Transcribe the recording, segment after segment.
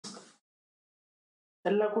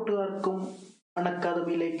എല്ലാ കൂട്ടുകാർക്കും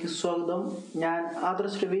അണക്കാദമിയിലേക്ക് സ്വാഗതം. ഞാൻ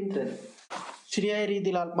ആദർശ് രവീന്ദ്രൻ. ശരിയായ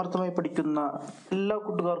രീതിയിൽ ആത്മാർത്ഥമായി പഠിക്കുന്ന എല്ലാ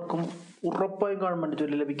കൂട്ടുകാർക്കും ഉറപ്പായും ഗവൺമെന്റ്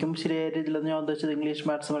ജോലി ലഭിക്കും. ശരിയായ രീതിയിൽ ഞാൻ ഉദ്ദേശിച്ചത് ഇംഗ്ലീഷ്,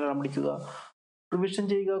 മാത്സ്, മലയാളം പഠിക്കുക, റിവിഷൻ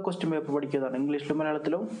ചെയ്യുക, ക്വസ്റ്റ്യൻ പേപ്പർ പഠിക്കുന്നതാണ്. ഇംഗ്ലീഷിലും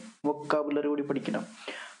മലയാളത്തിലും വൊക്കാബുലറി കൂടി പഠിക്കണം.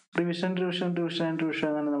 റിവിഷൻ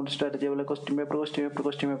എന്നാണ് നമ്മുടെ സ്ട്രാറ്റജി. അതുപോലെ ക്വസ്റ്റ്യൻ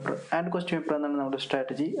പേപ്പർ എന്നാണ് നമ്മുടെ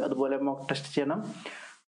സ്ട്രാറ്റജി. അതുപോലെ മോക്ക് ടെസ്റ്റ് ചെയ്യണം.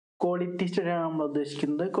 ക്വാളിറ്റി സ്റ്റഡിയാണ് നമ്മൾ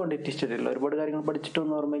ഉദ്ദേശിക്കുന്നത്, ക്വാണ്ടിറ്റി സ്റ്റഡി അല്ല. ഒരുപാട് കാര്യങ്ങൾ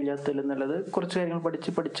പഠിച്ചിട്ടൊന്നും ഓർമ്മയില്ലാത്തതിൽ നല്ലത് കുറച്ച് കാര്യങ്ങൾ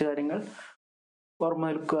പഠിച്ച കാര്യങ്ങൾ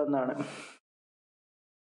ഓർമ്മ നിൽക്കുക എന്നാണ്.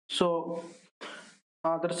 സോ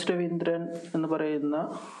ആദർശ് രവീന്ദ്രൻ എന്ന് പറയുന്ന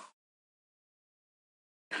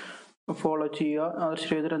ഫോളോ ചെയ്യുക. ആദർശ്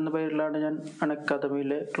രവീന്ദ്രൻ എന്ന പേരിലാണ് ഞാൻ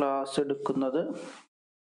അണക്കാദമിയിലെ ക്ലാസ് എടുക്കുന്നത്.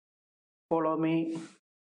 Follow me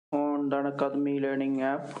on the അണക്കാദമി learning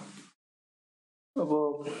app. അപ്പോൾ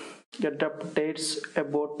get updates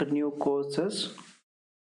about new courses.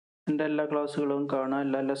 എൻ്റെ എല്ലാ ക്ലാസ്സുകളും കാണാം,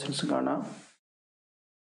 എല്ലാ ലെസൺസും കാണാം.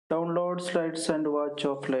 Download slides and watch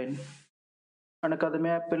offline.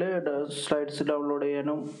 അണക്കാദമി ആപ്പിൽ സ്ലൈഡ്സ് ഡൗൺലോഡ്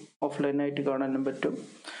ചെയ്യാനും ഓഫ്ലൈനായിട്ട് കാണാനും പറ്റും.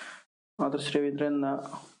 ആദർശ് രവീന്ദ്രൻ എന്ന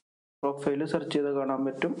പ്രൊഫൈൽ സെർച്ച് ചെയ്ത് കാണാൻ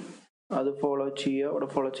പറ്റും. അത് ഫോളോ ചെയ്യുക, അവിടെ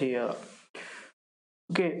ഫോളോ ചെയ്യുക.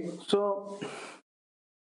 ഓക്കെ, സോ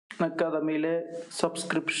അണക്കാദമിയിലെ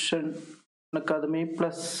അണക്കാദമി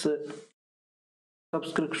പ്ലസ്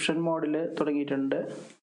സബ്സ്ക്രിപ്ഷൻ മോഡിൽ തുടങ്ങിയിട്ടുണ്ട്.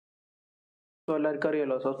 സോ എല്ലാവർക്കും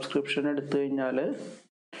അറിയാലോ, സബ്സ്ക്രിപ്ഷൻ എടുത്തു കഴിഞ്ഞാൽ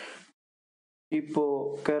ഇപ്പോൾ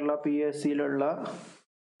കേരള PSCയിലുള്ള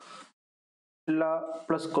എല്ലാ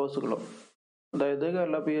പ്ലസ് കോഴ്സുകളും, അതായത്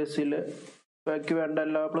കേരള PSCയിൽ ബാക്കി വേണ്ട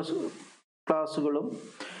എല്ലാ പ്ലസ് ക്ലാസ്സുകളും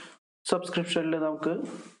സബ്സ്ക്രിപ്ഷനിൽ നമുക്ക്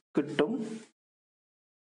കിട്ടും.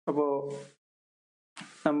 അപ്പോൾ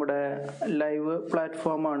നമ്മുടെ ലൈവ്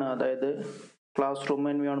പ്ലാറ്റ്ഫോമാണ്, അതായത് ക്ലാസ് റൂം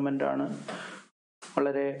എൻവയോൺമെൻ്റ് ആണ്.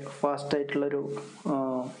 വളരെ ഫാസ്റ്റ് ആയിട്ടുള്ളൊരു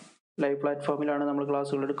ലൈവ് പ്ലാറ്റ്ഫോമിലാണ് നമ്മൾ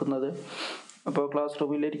ക്ലാസ്സുകൾ എടുക്കുന്നത്. അപ്പോൾ ക്ലാസ്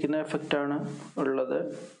റൂമിലിരിക്കുന്ന എഫക്റ്റാണ് ഉള്ളത്.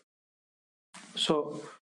 സോ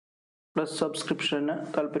പ്ലസ് സബ്സ്ക്രിപ്ഷന്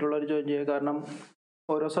താല്പര്യമുള്ളവർ ജോയിൻ ചെയ്യുക. കാരണം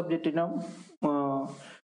ഓരോ സബ്ജക്റ്റിനും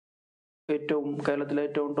കേരളത്തിലെ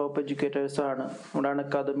ഏറ്റവും ടോപ്പ് എഡ്യൂക്കേറ്റേഴ്സാണ്, നമ്മുടെ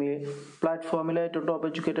അണക്കാദമി പ്ലാറ്റ്ഫോമിലെ ഏറ്റവും ടോപ്പ്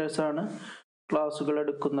എഡ്യൂക്കേറ്റേഴ്സാണ് ക്ലാസ്സുകൾ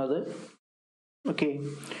എടുക്കുന്നത്. ഓക്കെ,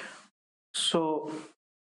 സോ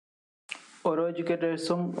ഓരോ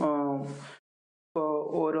എഡ്യൂക്കേറ്റേഴ്സും ഇപ്പോൾ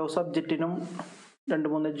ഓരോ സബ്ജക്റ്റിനും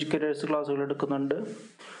 2-3 എഡ്യൂക്കേറ്റേഴ്സ് ക്ലാസ്സുകൾ എടുക്കുന്നുണ്ട്.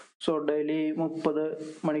 സോ ഡെയിലി 30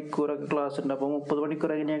 മണിക്കൂറൊക്കെ ക്ലാസ് ഉണ്ട്. അപ്പോൾ 30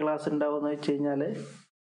 മണിക്കൂർ എങ്ങനെയാണ് ക്ലാസ് ഉണ്ടാവുക എന്ന് വെച്ച് കഴിഞ്ഞാൽ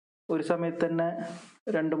ഒരു സമയത്ത് തന്നെ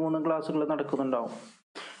 2-3 ക്ലാസ്സുകൾ നടക്കുന്നുണ്ടാവും.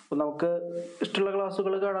 അപ്പോൾ നമുക്ക് ഇഷ്ടമുള്ള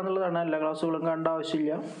ക്ലാസ്സുകൾ കാണാന്നുള്ളതാണ്, എല്ലാ ക്ലാസ്സുകളും കാണേണ്ട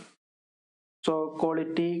ആവശ്യമില്ല. സോ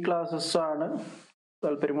ക്വാളിറ്റി ക്ലാസ്സസ് ആണ്.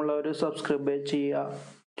 താല്പര്യമുള്ളവർ സബ്സ്ക്രൈബ് ചെയ്യുക.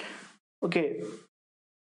 ഓക്കെ,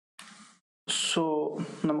 സോ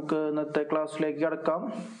നമുക്ക് ഇന്നത്തെ ക്ലാസ്സിലേക്ക് കടക്കാം.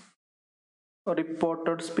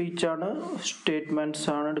 റിപ്പോർട്ടഡ് സ്പീച്ച് ആണ്, സ്റ്റേറ്റ്മെന്റ്സ്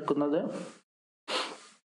ആണ് എടുക്കുന്നത്.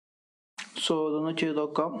 സോ ഇതൊന്ന് ചെയ്ത്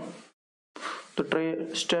നോക്കാം.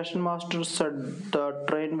 Station master said the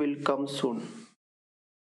train will come soon.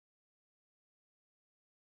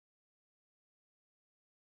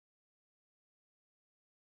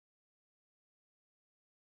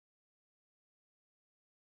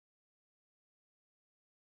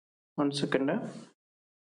 One second.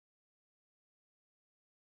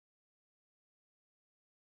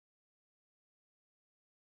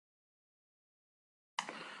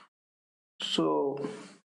 So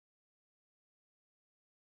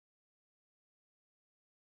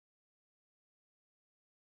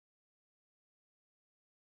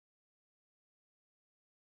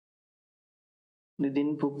Nitin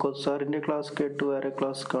Pookoth സാറിന്റെ ക്ലാസ് കേട്ട് വേറെ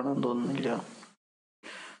ക്ലാസ് കാണാൻ തോന്നുന്നില്ല.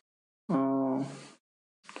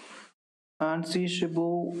 Ancy Shibu,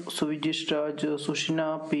 സുവിജിഷ് Raj, Sushina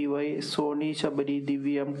PY, Sony Sabari,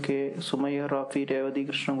 Divya MK, Sumayya Rafi, Revathi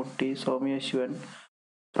Krishnankutty, Soumya Shivan,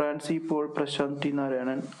 Francie Paul, Prashant T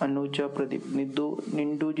Narayanan, Anuja Pradeep,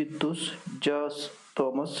 നിൻഡു ജിത്തൂസ്, jazz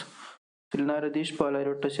Thomas, Silna Ratheesh,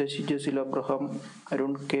 പാലാരോട്ട Sasi, Jasil Abraham,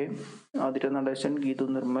 Arun K, Athira Natesan, Geethu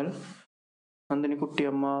Nirmal, Nandini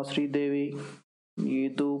Kuttiyamma, Sridevi,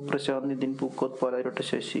 Geethu Prashant, Nitin Pookoth, പാലാരോട്ട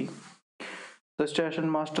Sasi. The station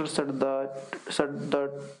master said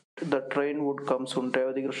that the train would come soon.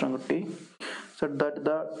 Revati Krishnankutti said that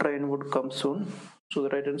the train would come soon. So the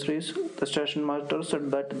right answer is the station master said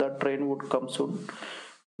that the train would come soon.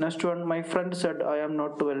 Next one, my friend said I am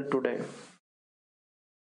not well today.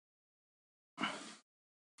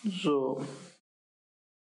 So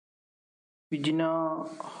Vijina,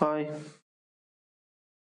 hi.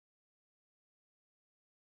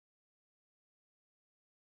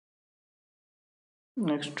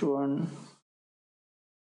 Next one,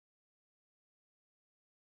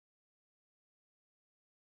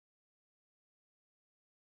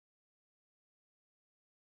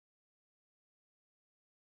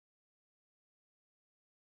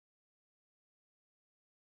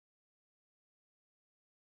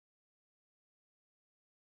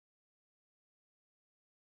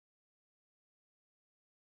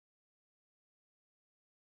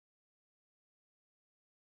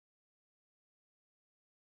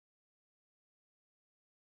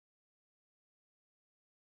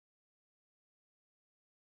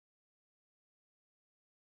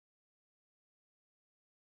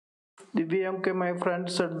 Divyamke, my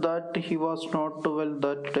friend said that he was not well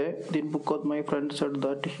that day. Then Bukot, my friend said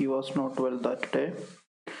that he was not well that day.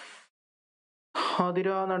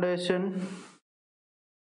 Hadira Nadeshan.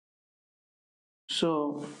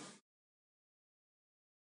 So,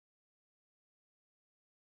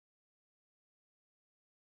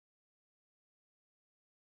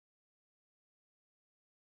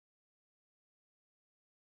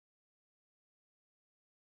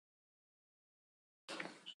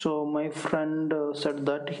 so my friend said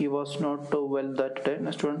that he was not well that day.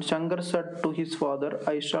 Next one, Shankar said to his father,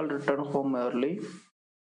 "I shall return home early."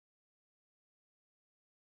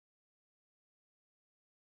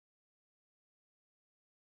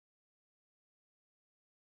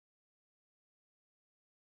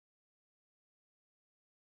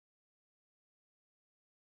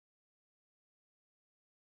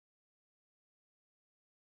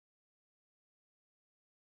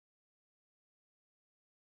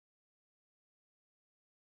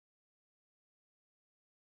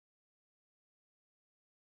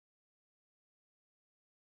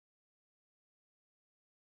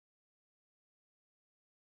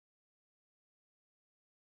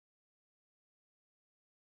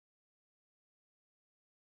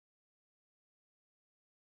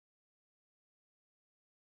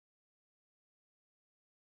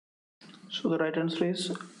 So the right answer is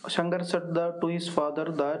Shankar said that to his father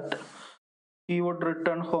that he would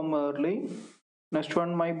return home early. Next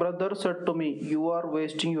one, my brother said to me, "You are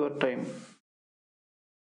wasting your time."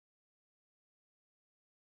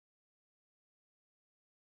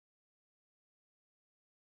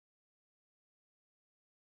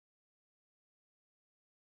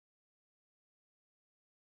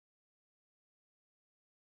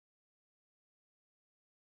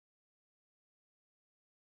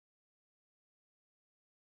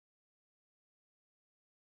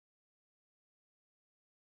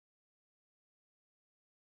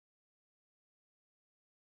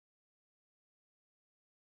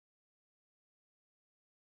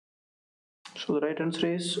 So the right answer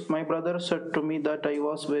is my brother said to me that I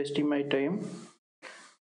was wasting my time.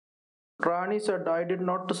 Rani said I did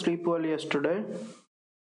not sleep well yesterday.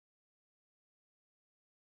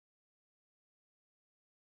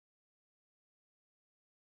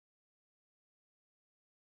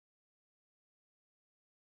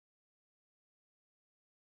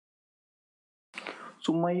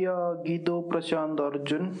 Sumaya, Gido, Prashant,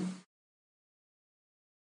 Arjun.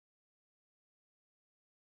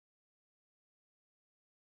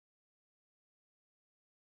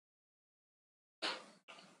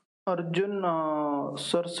 Arjun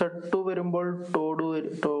sir set വരുമ്പോൾ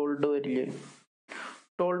told വരില്ലേ?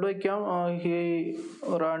 Told വയ്ക്കാം. He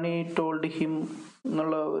Rani told him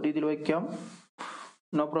എന്നുള്ള രീതിയിൽ വയ്ക്കാം.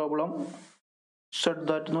 No problem. Said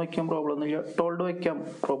that എന്ന് വയ്ക്കാൻ problem ഒന്നുമില്ല. Told വയ്ക്കാം,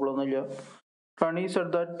 പ്രോബ്ലം ഒന്നുമില്ല. റാണി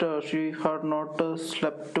said that she had not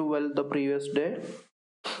slept well the previous day.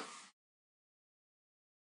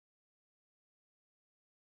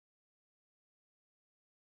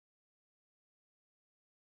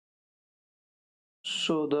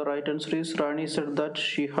 So the right answer is Rani said that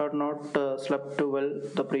she had not slept well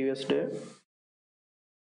the previous day.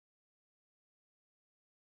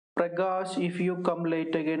 Prakash, if you come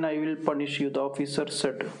late again, I will punish you, the officer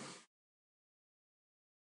said.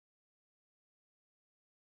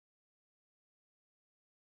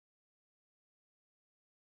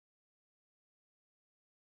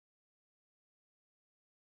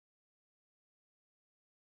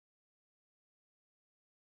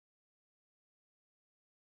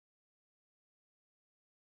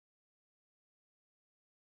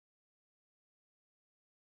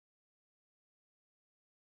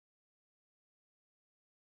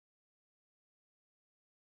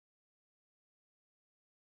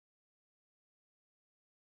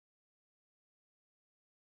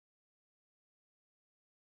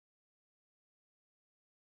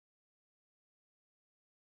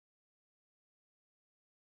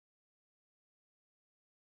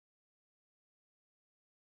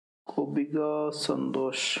 Kobiga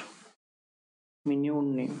Sandosh.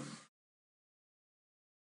 Minuni.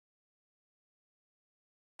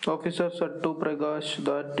 Officer said to Prakash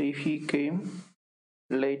that if he came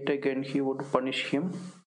late again, he would punish him.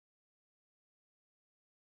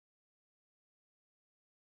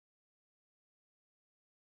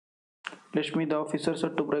 Lakshmi, the officer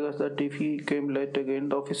said to Prakash that if he came late again,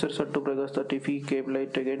 the officer said to Prakash that if he came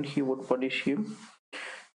late again, he would punish him.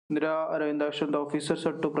 Indira Aravindakshan, the officer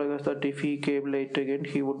said to Prakash that if he came late again,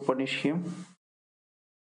 he would punish him.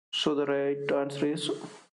 So the right answer is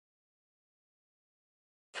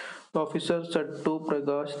the officer said to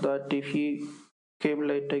Prakash that if he came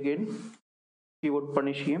late again, he would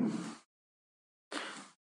punish him.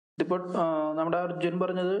 ഇതിപ്പോൾ നമ്മുടെ അർജുൻ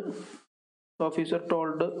പറഞ്ഞത് officer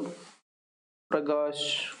told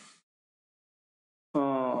Prakash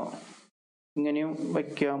ഇങ്ങനെയും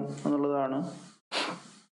വയ്ക്കാം എന്നുള്ളതാണ്.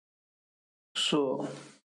 So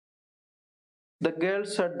the girl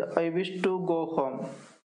said I wish to go home.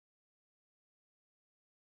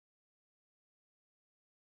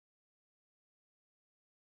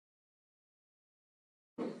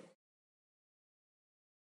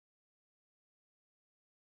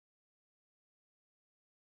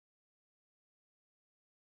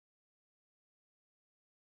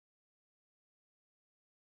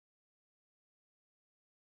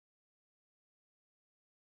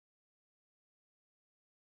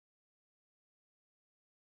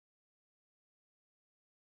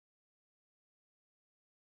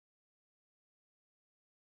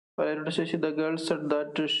 Palarita Shashi, the girl said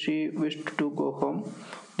that she wished to go home.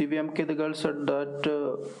 Divyamke, the girl said that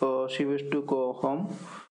she wished to go home.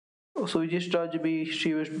 Sujit Rajbi, she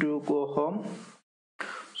wished to go home.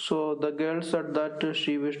 So the girl said that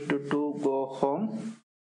she wished to go home.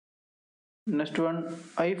 Next one,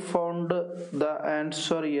 I found the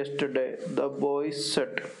answer yesterday, the boy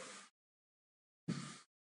said.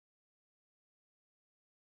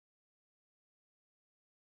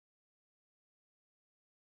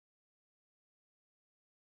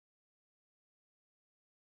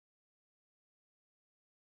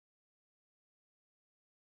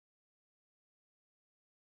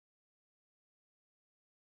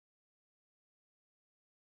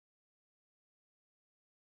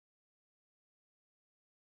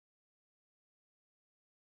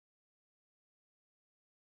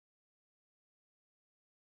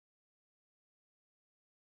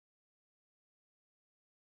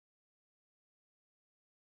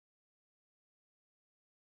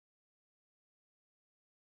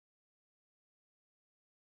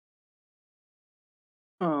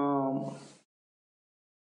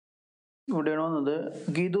 ഇവിടെയാണ് വന്നത്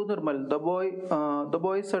Geethu Nirmal. The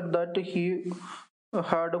boy said that he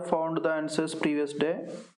had found the answers previous day.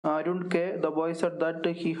 Arun K, the boy said that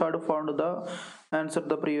he had found the answer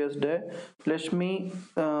the previous day. Lashmi,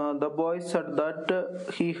 the boy said that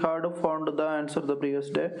he had found the answer the previous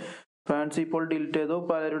day. Fancy Paul delete ചെയ്തു.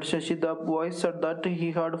 Palarut Shashi, the boy said that he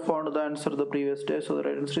had found the answer the previous day. So the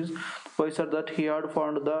right answer is boy said that he had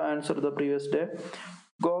found the answer the previous day.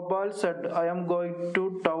 Gopal said, I am going to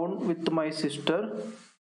town with my sister.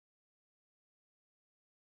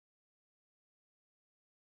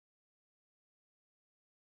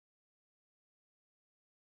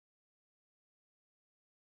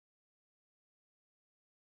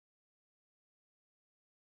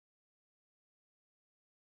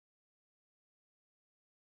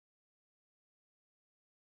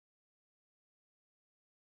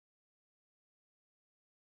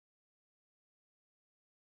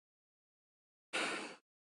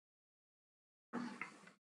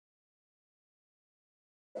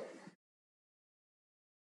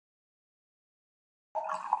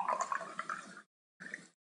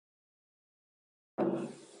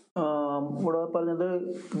 What was പറഞ്ഞത്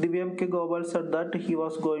Divyam K. Gopal said that he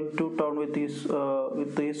was going to town with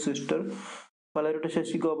his sister. Palarita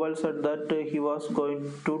Shashi Gopal said that he was going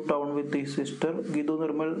to town with his sister. Gidu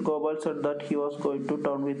Nirmal Gopal said that he was going to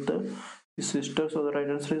town with his sister. So the right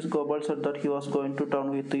answer is Gopal said that he was going to town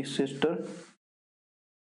with his sister.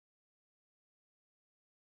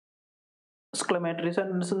 Exclamatory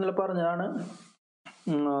sentence എന്നല്ല പറഞ്ഞതാണ്.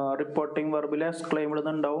 Reporting വെർബിൽ exclaimed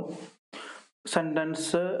എന്നുണ്ടാവും.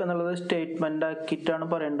 Sentence എന്നുള്ളത് statement ആക്കിയിട്ടാണ്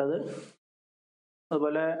പറയേണ്ടത്.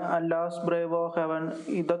 അതുപോലെ അല്ലാസ് Brave of heaven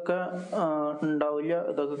ഇതൊക്കെ ഉണ്ടാവില്ല,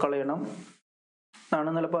 ഇതൊക്കെ കളയണം എന്നാണ്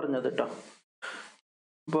ഇന്നലെ പറഞ്ഞത് കേട്ടോ.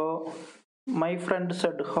 ഇപ്പോ my friend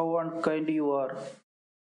Z how unkind you are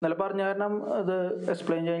ഇന്നലെ പറഞ്ഞ കാരണം അത്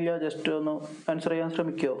എക്സ്പ്ലെയിൻ ചെയ്യാനില്ല. ജസ്റ്റ് ഒന്ന് ആൻസർ ചെയ്യാൻ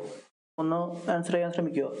ശ്രമിക്കുമോ?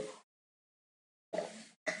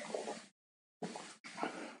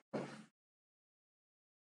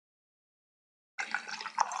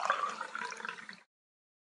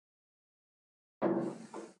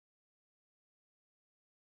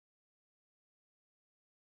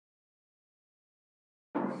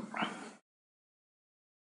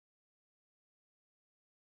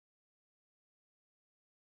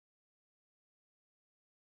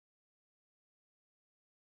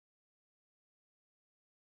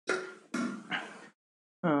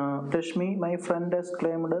 Rashmi, my friend has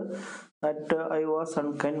claimed that I was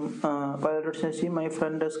unkind. Pilot Shashi, my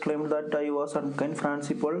friend has claimed that I was unkind.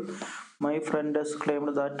 Francie Paul, my friend has claimed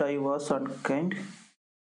that I was unkind.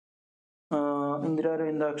 Indira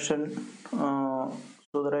Raveendran action.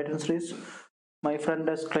 So the right answer is my friend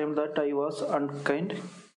has claimed that I was unkind.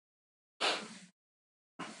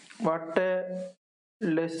 What a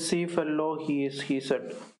lazy fellow he is, he said.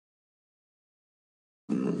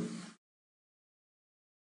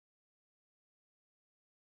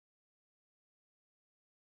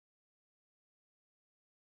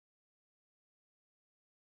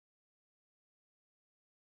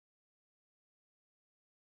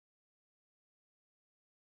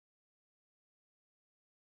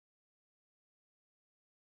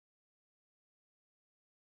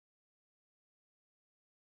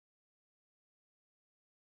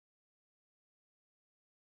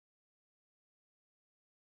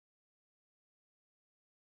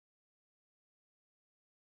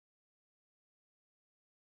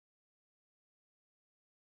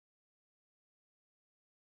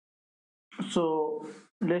 So,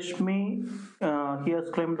 Lashmi, he has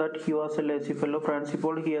claimed that he was a lazy fellow.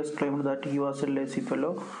 Principal, he has claimed that he was a lazy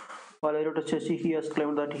fellow. Valerota Cheshi, he has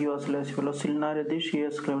claimed that he was a lazy fellow. Silna Radish, he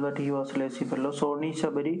has claimed that he was a lazy fellow. Soni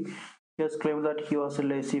Shabari, he has claimed that he was a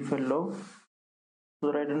lazy fellow. So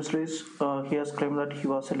the right answer is he has claimed that he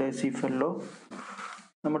was a lazy fellow.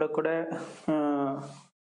 നമ്മുടെ കൂടെ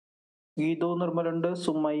ഗീതു നിർമ്മലുണ്ട്,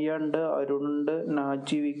 സുമയ്യ ഉണ്ട്, അരുണുണ്ട്,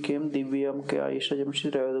 Naji V കെയും, ദിവ്യ M K, Ayisha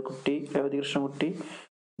Jamsheed, Revathi Krishnankutty,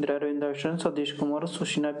 Indira Raveendran, Satheesh Kumar,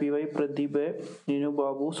 Sushina P Y, Pradeep, നിനു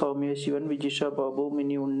Babu, Soumya Shivan, Vijisha Babu,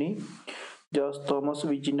 mini ഉണ്ണി, Jose Thomas,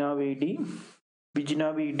 Vijina V D, Vijina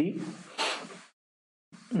V D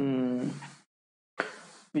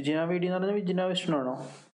എന്ന് പറഞ്ഞാൽ വിജിന വിഷ്ണു ആണോ?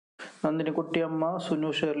 Nandini Kuttiyamma,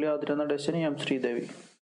 Sunu Shirley, Athira Natesan, M Sridevi.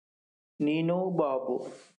 Neenu Babu.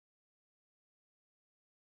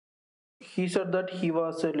 He said that he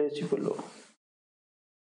was a lazy fellow.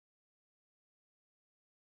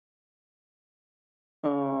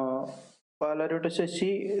 Palarota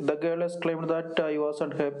Shashi, the girl has claimed that I was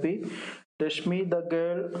unhappy. Lashmi, the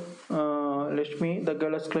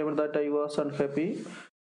girl has claimed that I was unhappy.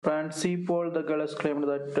 Francie Paul, the girl has claimed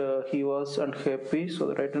that he was unhappy. So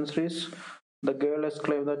the right answer is the girl has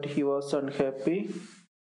claimed that he was unhappy.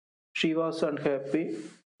 She was unhappy.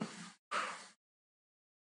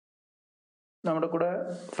 നമ്മുടെ കൂടെ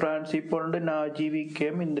Francy പോളുണ്ട്, Naji V K,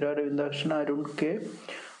 Indira Raveendran, Arun K,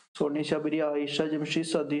 Sony Sabari, Ayisha Jamshi,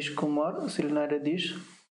 Satheesh Kumar, Silna Ratheesh,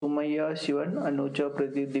 Sumayya Shivan, Anuja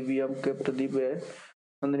Pradeep, Divya M K, Pradeep A,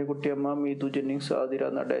 Nandini Kuttiyamma, Meethu Jennings,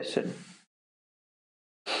 Athira Natesan.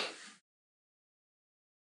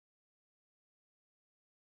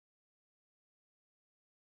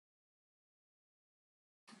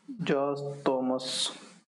 Jose Thomas,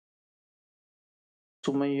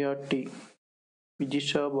 Sumayya T,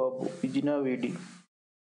 Vijisha Babu, Vijina V D.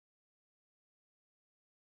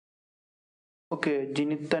 Okay,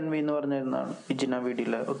 ജിനിത്തൻ V എന്ന് പറഞ്ഞിരുന്നാണ് Vijina V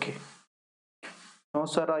ഡിയിലെ. Okay. No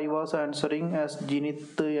sir, I was answering as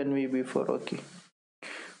ജിനിത്ത് N V before. Okay.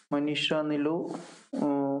 Manisha Nilu,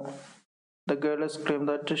 the girl has claimed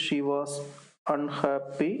that she was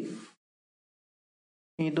unhappy.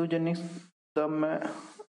 Needu Jennings, the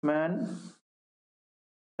man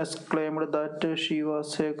has claimed that she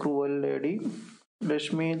was a cruel lady.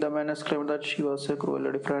 Lashmi, the man has claimed that she was a cruel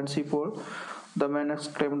lady. Francie Paul, the man has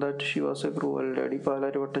claimed that she was a cruel lady.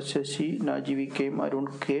 Palarivata Shashi, Najivi came, Arun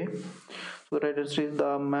K. So the right answer is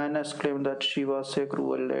the man has claimed that she was a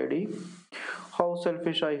cruel lady. How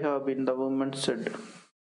selfish I have been, the woman said.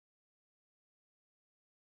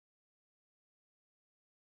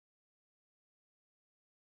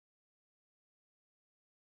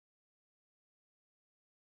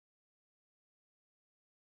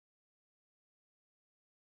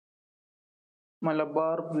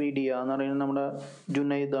 Malabar media എന്ന് പറയുന്നത് നമ്മുടെ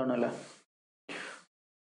ജുനൈദ് ആണല്ലേ.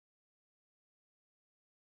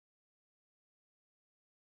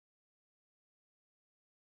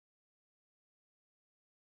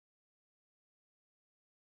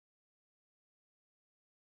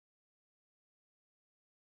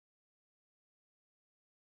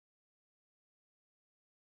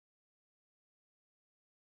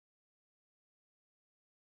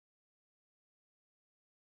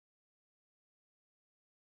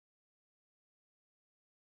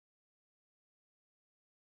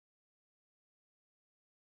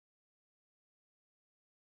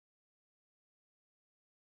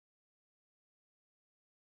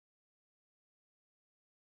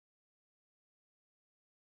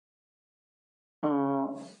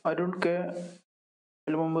 I don't care.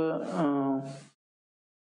 അതിനു മുമ്പ്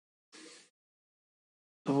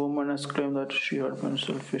the woman has claimed that she had been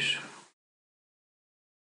selfish.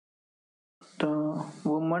 The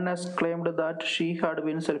woman has claimed that she had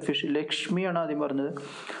been selfish. Lakshmi ആണ് ആദ്യം പറഞ്ഞത്.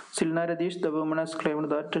 Silna Ratheesh, the woman has claimed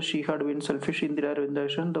that she had been selfish. Indira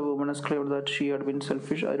Raveendran, the woman has claimed that she had been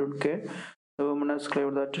selfish. Arun K, The woman has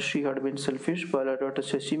claimed that she had been selfish. Paladota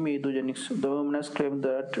Shashi Medujanics. The woman has claimed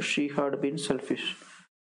that she had been selfish.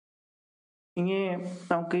 ഇനി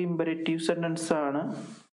നമുക്ക് imperative sentence ആണ്.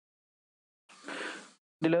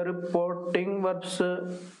 ഇതിൽ reporting verbs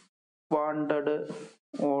wanted,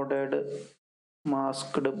 ordered,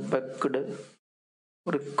 masked, begged,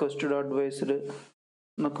 requested, advised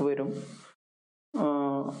എന്നൊക്കെ വരും.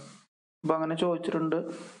 അപ്പം അങ്ങനെ ചോദിച്ചിട്ടുണ്ട്.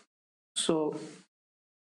 So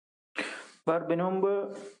വെർബിന് മുമ്പ്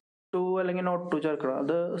ടു അല്ലെങ്കിൽ നോട്ട് ടു ചേർക്കണം.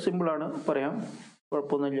 അത് സിമ്പിളാണ്, പറയാം,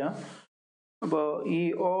 കുഴപ്പമൊന്നുമില്ല. അപ്പോൾ ഈ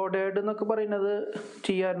ഓർഡേഡ് എന്നൊക്കെ പറയുന്നത്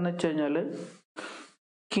ചെയ്യാറെന്ന് വെച്ച് കഴിഞ്ഞാൽ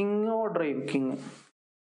കിങ് ഓർഡർ ചെയ്യും, കിങ്.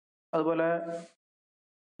 അതുപോലെ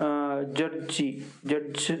ജഡ്ജ്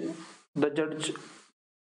ദ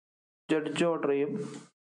ജഡ്ജ് ഓർഡർ ചെയ്യും.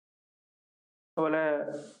 അതുപോലെ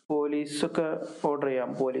പോലീസൊക്കെ ഓർഡർ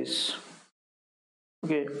ചെയ്യാം, പോലീസ്.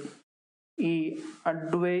 ഓക്കെ. ഈ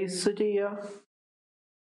അഡ്വൈസ് ചെയ്യുക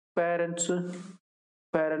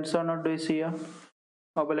പാരൻസ് ആണ് അഡ്വൈസ് ചെയ്യുക.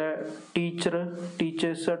 അതുപോലെ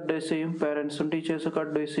ടീച്ചേഴ്സ് അഡ്വൈസ് ചെയ്യും, പാരൻസും ടീച്ചേഴ്സൊക്കെ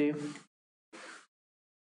അഡ്വൈസ് ചെയ്യും.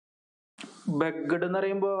 ബെഗ്ഡ് എന്ന്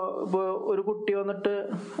പറയുമ്പോൾ ഇപ്പോൾ ഒരു കുട്ടി വന്നിട്ട്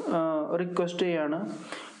റിക്വസ്റ്റ് ചെയ്യാണ്,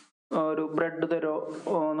 ഒരു ബ്രെഡ് തരോ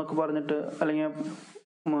എന്നൊക്കെ പറഞ്ഞിട്ട്, അല്ലെങ്കിൽ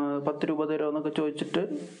 10 രൂപ തരോ എന്നൊക്കെ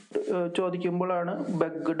ചോദിക്കുമ്പോഴാണ്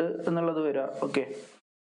ബെഗ്ഡ് എന്നുള്ളത് വരിക. ഓക്കെ.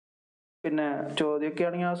 പിന്നെ ചോദ്യമൊക്കെ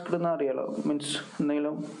ആണെങ്കിൽ ആസ്ക്ഡ് എന്ന് അറിയാലോ, മീൻസ്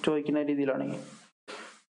എന്തെങ്കിലും ചോദിക്കുന്ന രീതിയിലാണെങ്കിൽ.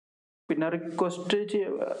 പിന്നെ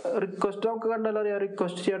റിക്വസ്റ്റ് നമുക്ക് കണ്ടാലും അറിയാം,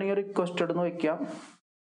 റിക്വസ്റ്റ് ചെയ്യുകയാണെങ്കിൽ റിക്വസ്റ്റഡ് എന്ന് വയ്ക്കാം.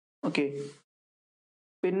 ഓക്കെ.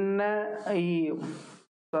 പിന്നെ ഈ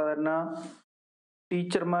സാധാരണ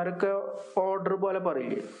ടീച്ചർമാരൊക്കെ ഓർഡർ പോലെ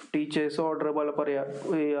പറയില്ലേ, ടീച്ചേഴ്സ് ഓർഡർ പോലെ പറയാ.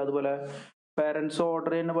 അതുപോലെ പാരൻസ്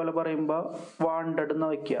ഓർഡർ ചെയ്യുന്ന പോലെ പറയുമ്പോൾ വാണ്ടഡ് എന്ന്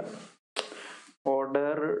വയ്ക്കുക.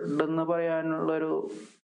 ഓർഡർഡ് എന്ന് പറയാനുള്ളൊരു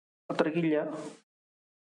അത്രയ്ക്കില്ല,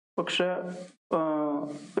 പക്ഷെ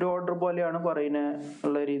ഒരു ഓർഡർ പോലെയാണ് പറയുന്നത്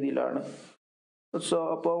ഉള്ള രീതിയിലാണ്. സോ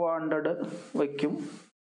അപ്പോൾ വാണ്ടഡ് വയ്ക്കും.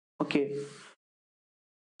 Okay.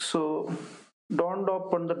 So don't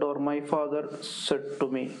open the door, my father Z to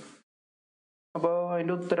me. അപ്പോൾ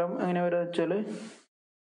അതിൻ്റെ ഉത്തരം എങ്ങനെ വരിക വെച്ചാൽ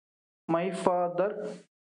മൈ ഫാദർ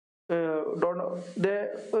ഇത്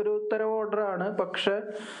ഒരു തരം ഓർഡറാണ്, പക്ഷെ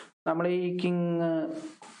നമ്മൾ ഈ കിങ്,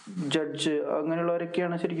 ജഡ്ജ്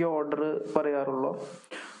അങ്ങനെയുള്ളവരൊക്കെയാണ് ശരിക്കും order പറയാറുള്ളൂ.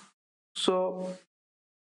 So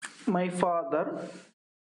my father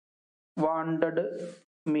wanted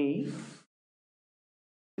me.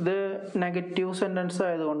 ഇത് നെഗറ്റീവ് സെന്റൻസ്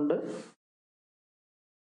ആയതുകൊണ്ട്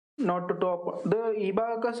നോട്ട് ടു ഓപ്പൺ, ഇത് ഈ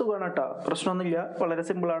ഭാഗമൊക്കെ സുഖമാണ് കേട്ടോ, പ്രശ്നമൊന്നുമില്ല, വളരെ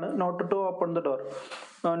സിമ്പിളാണ്. Not to open the door,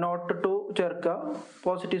 not to ചേർക്കുക.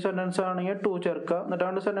 പോസിറ്റീവ് സെന്റൻസ് ആണെങ്കിൽ ടു ചേർക്കുക, എന്നിട്ട്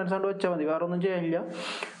അതുകൊണ്ട് സെന്റൻസ് കൊണ്ട് വെച്ചാൽ മതി, വേറെ ഒന്നും ചെയ്യാനില്ല,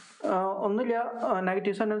 ഒന്നുമില്ല.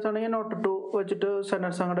 നെഗറ്റീവ് സെന്റൻസ് ആണെങ്കിൽ നോട്ട് ടു വെച്ചിട്ട്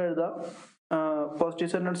സെന്റൻസ് അങ്ങോട്ട് എഴുതുക.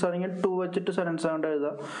 പോസിറ്റീവ് സെന്റൻസ് ആണെങ്കിൽ ടു വെച്ചിട്ട് സെന്റൻസ് അങ്ങോട്ട്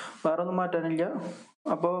എഴുതുക, വേറെ ഒന്നും മാറ്റാനില്ല.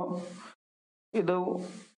 അപ്പോൾ ഇത്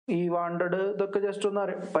ഈ വാണ്ടഡ് ഇതൊക്കെ ജസ്റ്റ് ഒന്ന്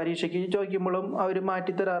അറിയാം. പരീക്ഷയ്ക്ക് ചോദിക്കുമ്പോഴും അവർ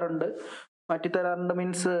മാറ്റിത്തരാറുണ്ട്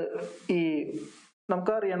മീൻസ് ഈ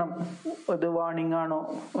നമുക്കറിയണം ഇത് വാണിംഗ് ആണോ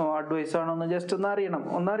അഡ്വൈസ് ആണോ എന്ന് ജസ്റ്റ്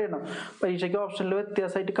ഒന്നറിയണം. പരീക്ഷയ്ക്ക് ഓപ്ഷനിൽ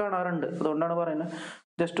വ്യത്യാസമായിട്ട് കാണാറുണ്ട്, അതുകൊണ്ടാണ് പറയുന്നത്,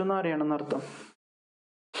 ജസ്റ്റ് ഒന്ന് അറിയണം എന്നർത്ഥം.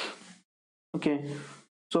 Okay.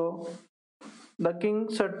 So the king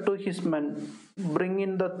said to his men, bring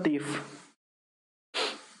in the thief.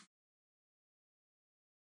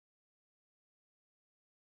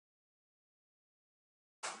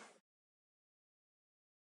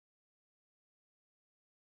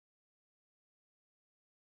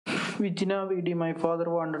 Vijina Vidi, my father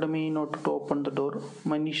wanted me not to open the door.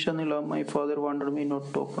 Manisha Nila, my father wanted me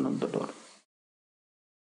not to open the door.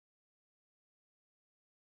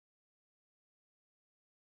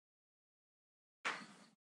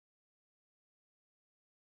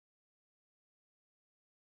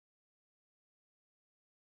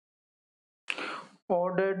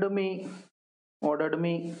 Ordered me. Ordered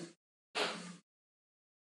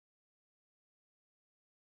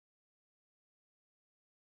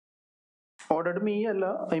me അല്ല,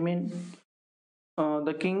 I mean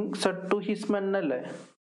the king said to his men അല്ലേ.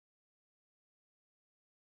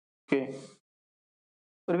 Okay,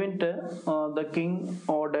 ഒരു minute. the king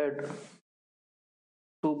ordered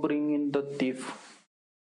to bring in the thief,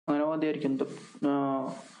 അങ്ങനെ മതിയായിരിക്കും.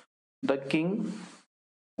 the king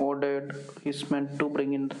ordered his men to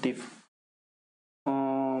bring in the thief.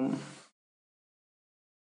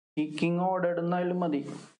 ഈ king ordered എന്നാലും മതി,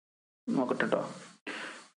 നോക്കട്ടെ കേട്ടോ.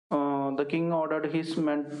 the king ordered his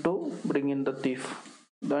men to bring in the thief,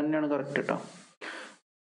 ഇത് തന്നെയാണ് correct കേട്ടോ.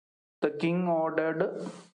 the king ordered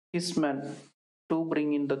his men to bring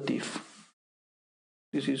in the thief.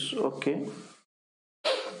 This is okay.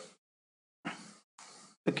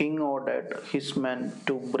 The king ordered his men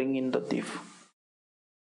to bring in the thief.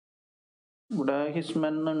 ഇവിടെ his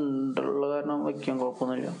men ഉള്ള കാരണം വയ്ക്കാൻ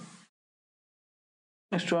കുഴപ്പമൊന്നുമില്ല.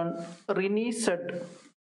 Next one, Rini said,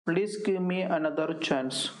 please give me another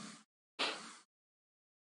chance.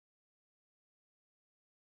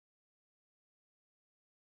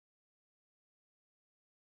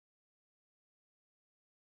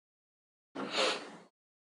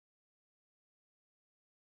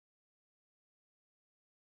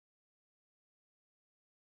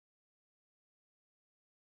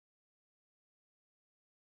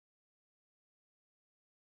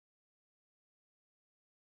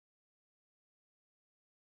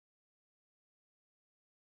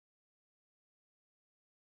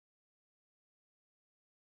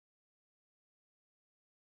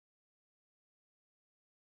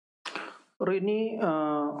 Rini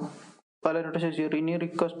Rini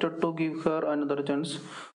requested to give her another chance.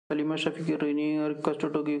 Halima Shafiq Rini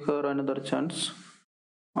requested to give her another chance.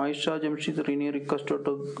 Aisha Jamshid Rini requested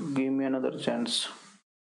to give me another chance.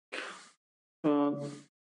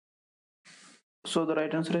 So the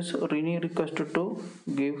right answer is Rini requested to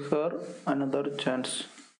give her another chance.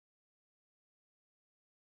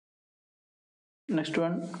 Next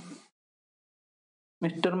one.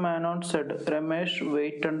 Mr. Manon said, Ramesh,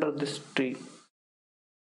 wait under this tree.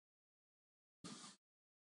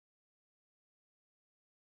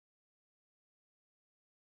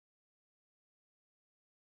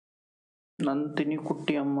 Nandini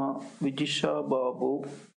Kuttiamma, Vijisha Babu,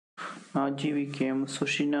 Naji VKM,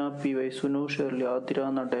 Sushina PY, Sunu Shirley, Adira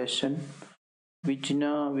Nadeshan,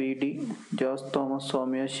 Vijina VD, Jas Thomas,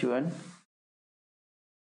 Soumya Shivan.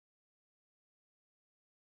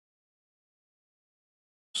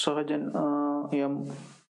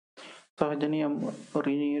 Sahajani M.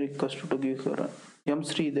 Rini requested to give her M.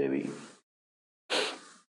 Sri Devi.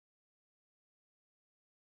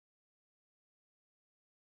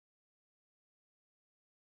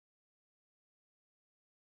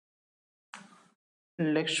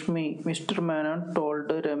 Lakshmi, Mr. Manon told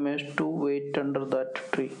Ramesh to wait under that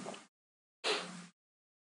tree.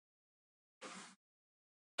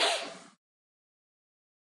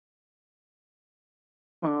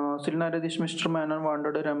 Silnaradish, Mr. Manon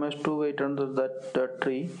wanted Ramesh to wait under that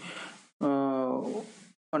tree.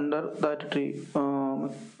 Under that tree.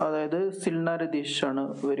 അതായത് സിൽനാരദീഷ് ആണ്.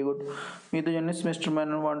 Very good. മീതുജനിസ് mister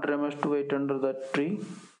മാനൻ wanted Ramesh to wait under that tree.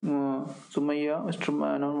 Sumayya mister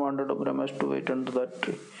മാനൻ wanted Ramesh to wait under that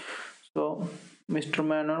tree. So mister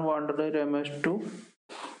മാനൻ wanted Ramesh to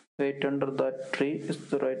wait under that tree is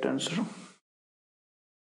the right answer.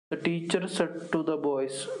 The teacher said to the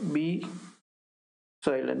boys, be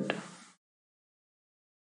silent.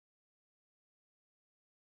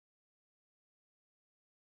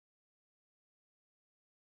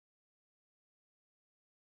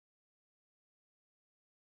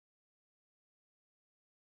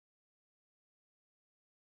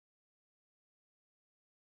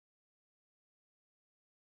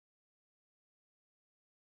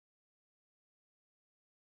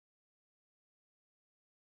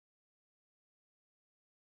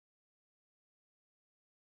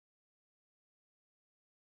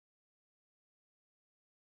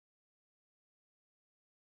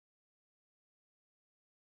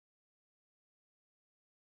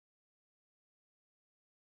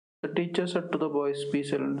 The teacher said to the boys, be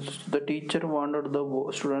silent. The teacher wanted the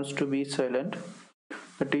students to be silent.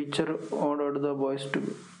 The teacher ordered the boys to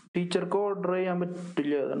be. ടീച്ചർക്ക് order ചെയ്യാൻ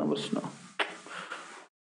പറ്റില്ല, അതാണ് പ്രശ്നം.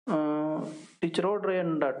 Teacher order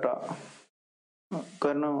ചെയ്യണ്ടാട്ടാ.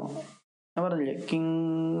 കാരണം ഞാൻ പറഞ്ഞില്ലേ,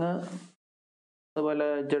 king അതുപോലെ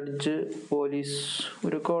judge, police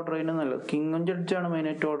ഇവരൊക്കെ ഓർഡർ ചെയ്യുന്നത് നല്ലത്. കിങ്ങും ജഡ്ജാണ്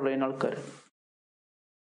മെയിനായിട്ട് ഓർഡർ ചെയ്യുന്ന ആൾക്കാർ.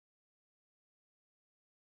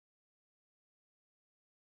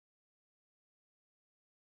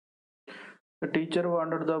 The teacher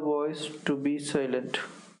wanted the boys to be silent.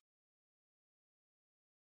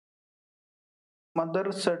 Mother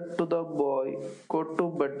said to the boy, go to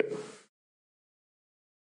bed.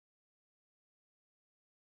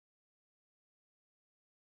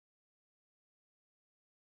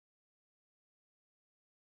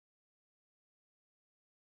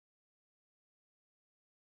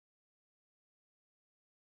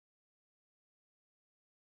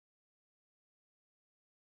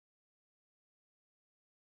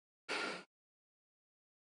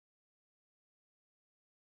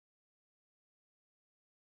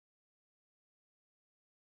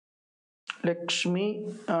 Lakshmi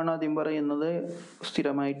ആണ് ആദ്യം പറയുന്നത്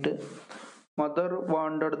സ്ഥിരമായിട്ട്. Mother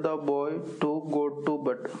wanted the boy to go to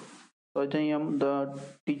bed. The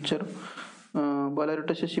teacher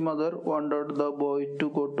Balarita Shashi mother wanted the boy to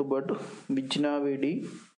go to bed. Vijna Vedi,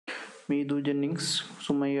 Meedu Jennings,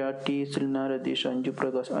 Sumaya T. Silna Radish, Anju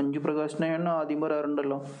Prakash. Anju Prakash Nayana Adimar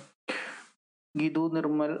Arandalo. Gidu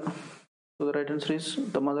Nirmal. So the right answer is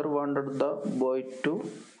the mother wanted the boy to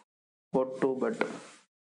go to bed.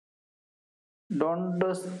 Don't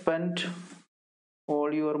spend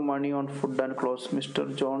all your money on food and clothes,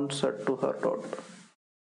 Mr. John said to her daughter.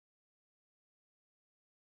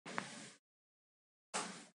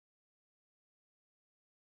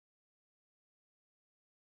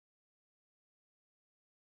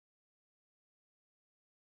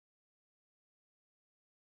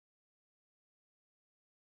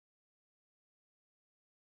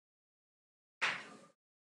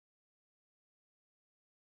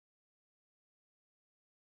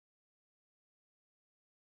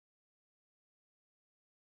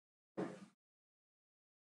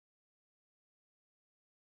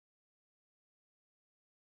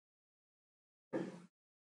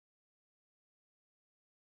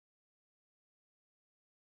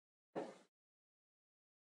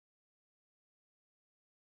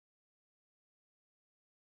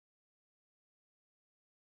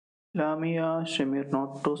 Lamia Shamir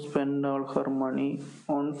not to spend all her money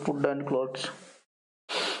on food and clothes.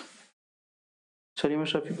 Salima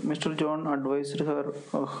Shafiq, Mr. John advised her,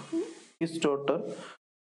 his daughter,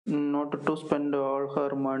 not to spend all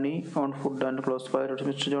her money on food and clothes.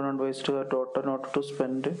 Mr. John advised her daughter not to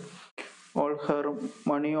spend all her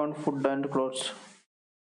money on food and clothes.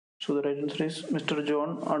 So the right answer is Mr. John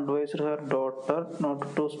advised her daughter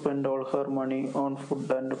not to spend all her money on food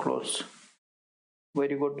and clothes.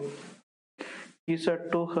 Very good. He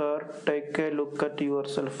said to her, take a look at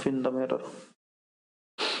yourself in the mirror.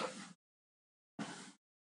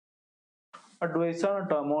 Advice ആണ്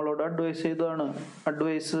കേട്ടോ, മോളോട് advice ചെയ്താണ്,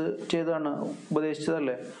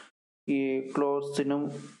 ഉപദേശിച്ചതല്ലേ ഈ ക്ലോത്ത്സിനും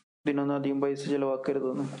ഇതിനൊന്നും അധികം പൈസ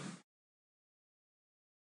ചിലവാക്കരുതെന്ന്.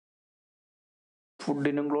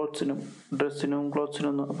 ഫുഡിനും ഡ്രസ്സിനും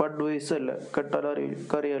ക്ലോത്ത്സിനൊന്നും. അപ്പൊ advice അല്ല, കേട്ടാൽ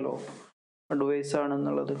അറിയാലോ അഡ്വൈസ്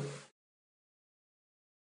ആണെന്നുള്ളത്.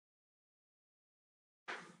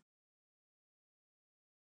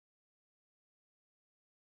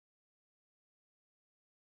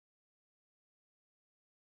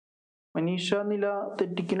 മനീഷ നില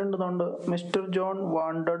തെറ്റിക്കുന്നുണ്ടെന്നുണ്ട്. Mister John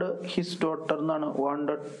wanted his daughter എന്നാണ്,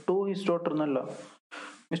 വാണ്ടഡ് ടു ഹിസ് ഡോട്ടർ എന്നല്ല.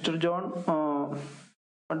 മിസ്റ്റർ ജോൺ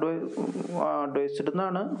അഡ്വൈസ്ഡ്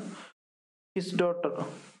എന്നാണ്, ഹിസ് ഡോട്ടർ.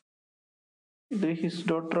 ഇത് ഹിസ്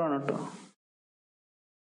ഡോട്ടർ ആണ് കേട്ടോ,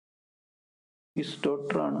 ഹിസ്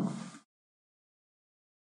ഡോട്ടർ ആണ്.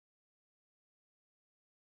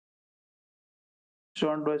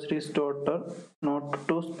 John advised his daughter not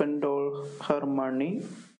to spend all her money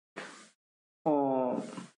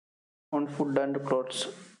on food and clothes.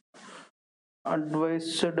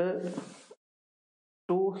 Advised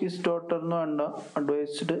to his daughter no anda,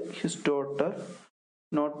 advised his daughter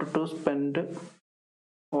not to spend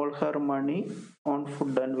all her money on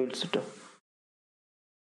food and wheels.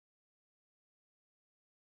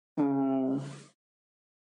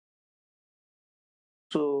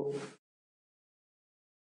 So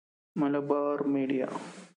Malabar media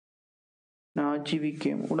Naji V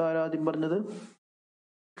came. ഇവിടെ ആരാദ്യം പറഞ്ഞത്?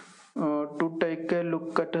 To take A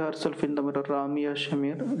look at herself in the mirror, Ramiya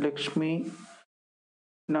Shameer. Lakshmi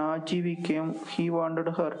Naji V came, he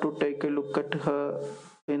wanted her to take A look at Har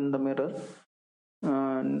in the mirror.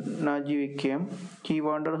 Naji V came, he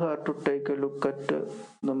wanted her to take A look at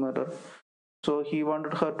the mirror. So he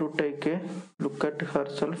wanted her to take A look at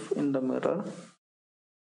herself in the mirror.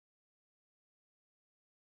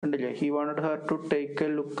 He wanted her to take a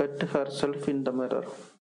look at herself in the mirror.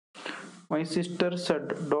 My sister said,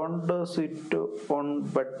 don't sit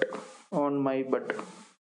on my bed.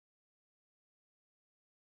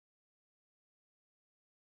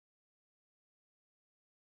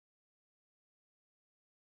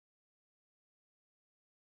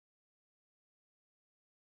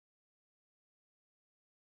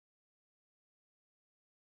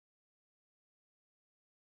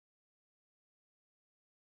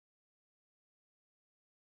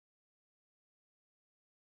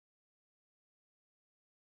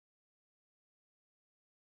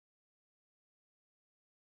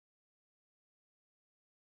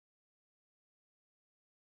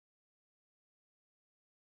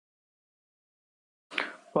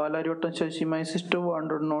 Palariotan Shashi, my sister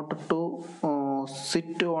wanted not to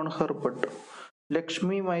sit on her bed.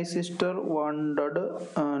 Lakshmi, my sister wanted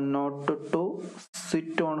not to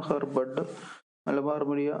sit on her bed. Malabar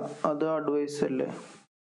Media, അത് advice അല്ലേ?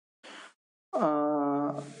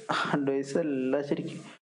 Advice അല്ല ശരിക്കും.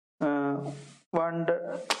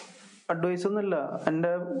 Advice ഒന്നുമില്ല.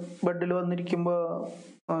 എൻ്റെ ബെഡിൽ വന്നിരിക്കുമ്പോൾ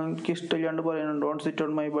എനിക്ക് ഇഷ്ടമില്ലാണ്ട് പറയുന്നുണ്ട് don't sit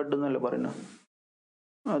on my bed എന്നല്ല പറയുന്നത്.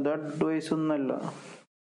 അത് അഡ്വൈസ് ഒന്നുമല്ല.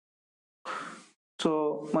 So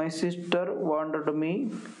my sister wanted me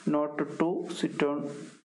not to sit on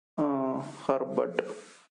her bed.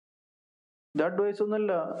 ഇത് അഡ്വൈസ്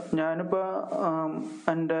ഒന്നുമല്ല. ഞാനിപ്പോൾ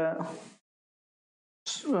എൻ്റെ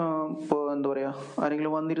ഇപ്പോൾ എന്താ പറയുക,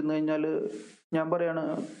 ആരെങ്കിലും വന്നിരുന്നു കഴിഞ്ഞാൽ ഞാൻ പറയാണ്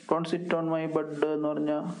don't sit on my bed എന്ന്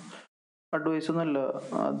പറഞ്ഞാൽ അഡ്വൈസ് ഒന്നുമല്ല,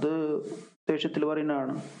 അത് ദേഷ്യത്തിൽ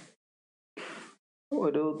പറയുന്നതാണ്.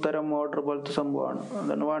 ഒരു തരം ഓർഡർ പോലത്തെ സംഭവമാണ്.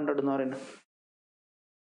 അതാണ് വാണ്ടഡ് എന്ന് പറയുന്നത്.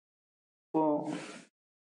 ഇപ്പോൾ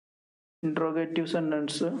interrogative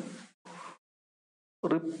sentence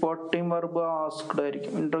reporting verb asked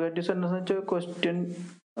ആയിരിക്കും. ഇൻട്രോഗേറ്റീവ് സെന്റൻസ് എന്ന് വെച്ചാൽ ക്വസ്റ്റ്യൻ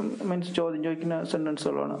മീൻസ് ചോദ്യം ചോദിക്കുന്ന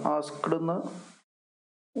സെന്റൻസുകളാണ്. ആസ്ക്ഡ് എന്ന്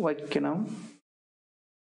വയ്ക്കണം.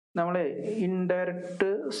 നമ്മളെ ഇൻഡയറക്റ്റ്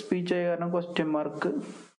സ്പീച്ച് ആയ കാരണം ക്വസ്റ്റ്യൻ മാർക്ക്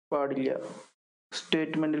പാടില്ല,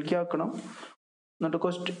 സ്റ്റേറ്റ്മെന്റിലേക്ക് ആക്കണം.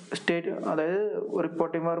 എന്നിട്ട് അതായത്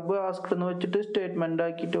റിപ്പോർട്ടിംഗ് വെർബ് ആസ്ക്ഡ് എന്ന് വെച്ചിട്ട് സ്റ്റേറ്റ്മെന്റ്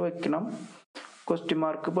ആക്കിയിട്ട് വെക്കണം. ക്വസ്റ്റ്യൻ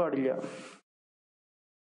മാർക്ക് പാടില്ല.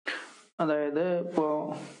 അതായത് ഇപ്പോൾ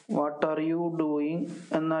വാട്ട് ആർ യു ഡൂയിങ്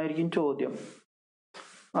എന്നായിരിക്കും ചോദ്യം,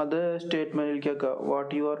 അത് സ്റ്റേറ്റ്മെന്റിലേക്ക് ആക്കുക.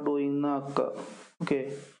 വാട്ട് യു ആർ ഡൂയിങ് എന്ന് ആക്കുക. ഓക്കെ,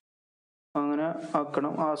 അങ്ങനെ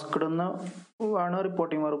ആക്കണം. ആസ്ക്ഡ് എന്ന് ആണ്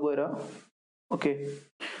റിപ്പോർട്ടിംഗ് വെർബ് വരാം. Okay,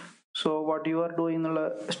 so what you are doing എന്നുള്ള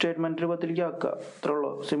സ്റ്റേറ്റ്മെന്റ് രൂപത്തിലേക്ക് ആക്കുക. അത്രേ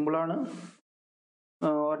ഉള്ളൂ, സിമ്പിളാണ്.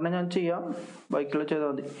 ഒരെണ്ണം ഞാൻ ചെയ്യാം, ബാക്കിയുള്ള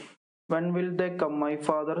ചെയ്താൽ മതി. When will they come, my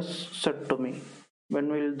father Z to me. When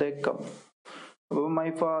will they come. അപ്പോൾ മൈ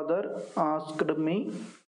ഫാദർ ആസ്ക്ഡ് മീ.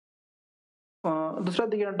 ഇത്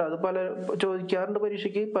ശ്രദ്ധിക്കണം കേട്ടോ, അത് ചോദിക്കാറുണ്ട്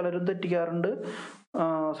പരീക്ഷയ്ക്ക്, പലരും തെറ്റിക്കാറുണ്ട്.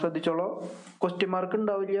 ശ്രദ്ധിച്ചോളൂ. ക്വസ്റ്റ്യൻ മാർക്ക്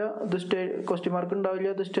ഉണ്ടാവില്ല,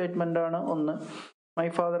 ഇത് സ്റ്റേറ്റ്മെന്റ് ആണ്. ഒന്ന്, my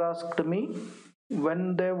father asked me when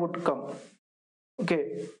they would come. Okay,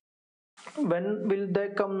 when will they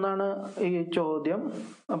come എന്നാണ് ഈ ചോദ്യം.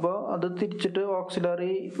 അപ്പോൾ അത് തിരിച്ചിട്ട്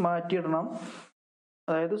ഓക്സിലറി മാറ്റിയിടണം.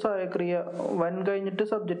 അതായത് സഹായക്രിയ വെൻ കഴിഞ്ഞിട്ട്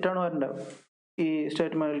സബ്ജക്റ്റ് ആണ് വരേണ്ടത്. ഈ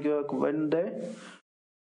സ്റ്റേറ്റ്മെന്റിലേക്ക് വെക്കും. വെൻ ദേ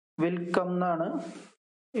വിൽ കം എന്നാണ്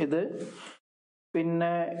ഇത്.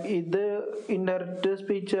 പിന്നെ ഇത് ഇൻഡയറക്റ്റ്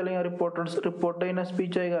സ്പീച്ച് അല്ലെങ്കിൽ റിപ്പോർട്ട് ചെയ്യുന്ന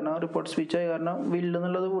റിപ്പോർട്ട് സ്പീച്ച് ആയ കാരണം വിൽ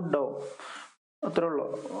എന്നുള്ളത് വുഡ് ആവും. അത്രേ ഉള്ളൂ,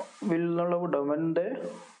 വിൽ എന്നുള്ള വുഡ് ആവും. When they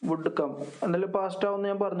would come. എന്തായാലും പാസ്റ്റ് ആവും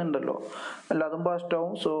ഞാൻ പറഞ്ഞിട്ടുണ്ടല്ലോ, എല്ലാതും പാസ്റ്റ്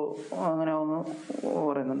ആവും. സോ അങ്ങനെ ആവുമെന്ന്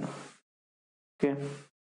പറയുന്നുണ്ട്. ഓക്കെ,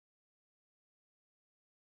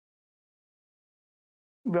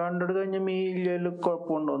 വാണ്ടഡ് കഴിഞ്ഞ me ഇല്ലയിൽ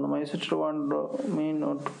കുഴപ്പമുണ്ടോന്ന്. My sister wanted me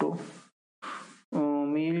not to.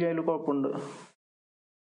 Me ഇല്ലയിൽ കുഴപ്പമുണ്ട്.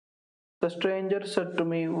 The stranger Z to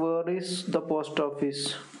me where is the post office.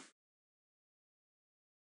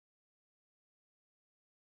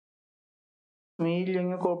 Me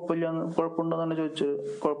ഇല്ലെങ്കിൽ കുഴപ്പമുണ്ടോന്നാണ് ചോദിച്ചത്.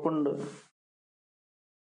 കുഴപ്പമുണ്ട്,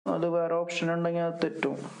 അത് വേറെ ഓപ്ഷൻ ഉണ്ടെങ്കിൽ അത്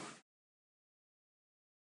തെറ്റും.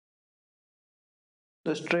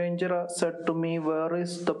 The stranger said to me, where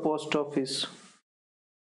is the post office?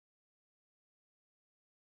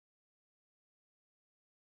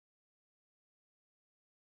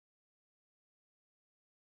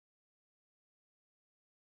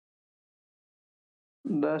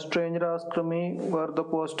 The stranger asked me where the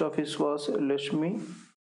post office was. Lashmi.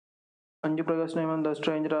 Anju Prakash Naiman, the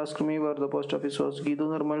stranger asked me where the post office was. Gidu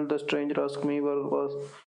Nirmal, the stranger asked me where was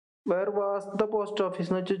the post office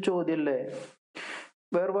എന്ന് വെച്ചാൽ ചോദ്യമല്ലേ.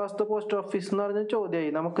 Where was the post office എന്ന് പറഞ്ഞ ചോദ്യമായി.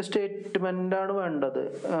 നമുക്ക് statement ആണ് വേണ്ടത്.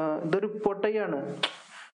 ഇത് report ചെയ്യാണ്,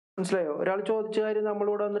 മനസ്സിലായോ? ഒരാൾ ചോദിച്ച കാര്യം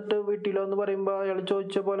നമ്മളിവിടെ വന്നിട്ട് വീട്ടിലോ എന്ന് പറയുമ്പോൾ അയാൾ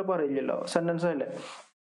ചോദിച്ച പോലെ പറയില്ലല്ലോ, സെന്റൻസ് അല്ലേ.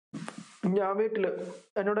 ഞാൻ വീട്ടില്,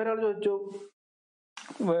 എന്നോട് ഒരാൾ ചോദിച്ചു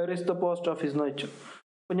where is the post office എന്ന് ചോദിച്ചു.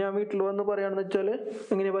 അപ്പൊ ഞാൻ വീട്ടിൽ വന്ന് പറയാന്ന് വെച്ചാല്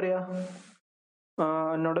എങ്ങനെ പറയാ?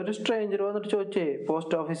 എന്നോടൊരു സ്ട്രേഞ്ചർ വന്നിട്ട് ചോദിച്ചേ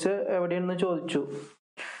പോസ്റ്റ് ഓഫീസ് എവിടെയാണെന്ന് ചോദിച്ചു,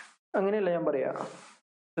 അങ്ങനെയല്ല ഞാൻ പറയാ.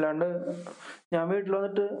 അല്ലാണ്ട് ഞാൻ വീട്ടിൽ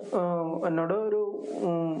വന്നിട്ട് എന്നോട് ഒരു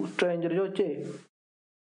സ്ട്രേഞ്ചർ ചോദിച്ചേ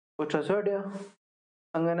പോസ്റ്റ് ഓഫീസ് എവിടെയാ,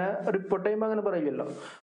 അങ്ങനെ റിപ്പോർട്ട് ചെയ്യുമ്പോൾ അങ്ങനെ പറയില്ലല്ലോ.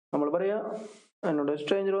 നമ്മൾ പറയാ എന്നോട്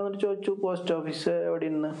സ്ട്രേഞ്ചർ വന്നിട്ട് ചോദിച്ചു പോസ്റ്റ് ഓഫീസ്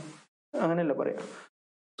എവിടെയെന്ന്, അങ്ങനെയല്ല പറയാ.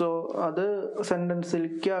 സോ അത്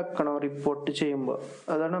സെന്റൻസിലേക്ക് ആക്കണം റിപ്പോർട്ട് ചെയ്യുമ്പോൾ.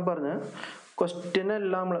 അതാണ് ഞാൻ പറഞ്ഞത്. ക്വസ്റ്റ്യൻ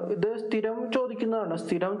എല്ലാം ഇത് സ്ഥിരം ചോദിക്കുന്നതാണ്,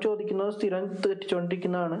 സ്ഥിരം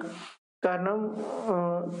തെറ്റിച്ചോണ്ടിരിക്കുന്നതാണ്. കാരണം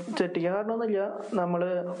തെറ്റിക്കാൻ കാരണമൊന്നുമില്ല, നമ്മള്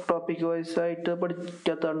ടോപ്പിക് വൈസ് ആയിട്ട്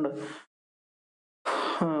പഠിക്കാത്തതുണ്ട്.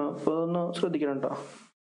 അപ്പൊ ഒന്ന് ശ്രദ്ധിക്കണം കേട്ടോ.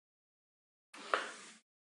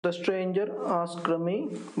 The stranger asked me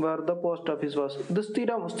where the post office was. ഇത്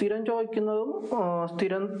സ്ഥിരം ചോദിക്കുന്നതും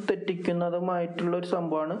സ്ഥിരം തെറ്റിക്കുന്നതുമായിട്ടുള്ള ഒരു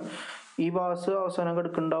സംഭവമാണ്. ഈ വാസ് അവസാനം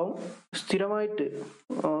കിടക്കുന്നുണ്ടാവും. സ്ഥിരമായിട്ട്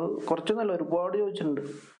കുറച്ചൊന്നല്ല, ഒരുപാട് ചോദിച്ചിട്ടുണ്ട്.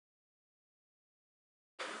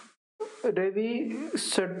 Ravi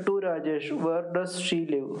said to Rajesh, "Where does she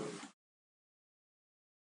live?"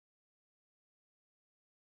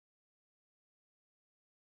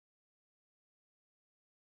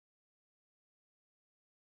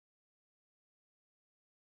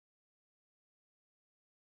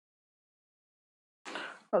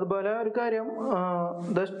 അതുപോലെ ഒരു കാര്യം,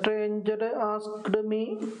 the stranger asked me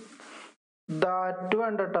that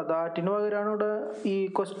വേണ്ട കേട്ടോ, ദാറ്റിന് പകരമാണ് ഇവിടെ ഈ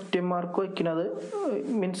ക്വസ്റ്റ്യൻ മാർക്ക് വയ്ക്കുന്നത്.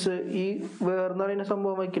 മീൻസ് ഈ വേർന്ന് പറയുന്ന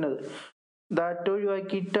സംഭവം വയ്ക്കുന്നത്. ദാറ്റ്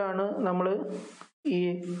ഒഴിവാക്കിയിട്ടാണ് നമ്മൾ ഈ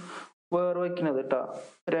വേർ വയ്ക്കുന്നത് കേട്ടാ.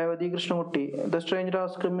 Revathi Krishnankutty, the stranger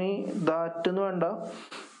asked me that എന്ന് വേണ്ട.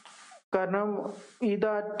 കാരണം ഈ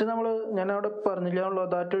ദാറ്റ് ഞാൻ അവിടെ പറഞ്ഞില്ലാണല്ലോ,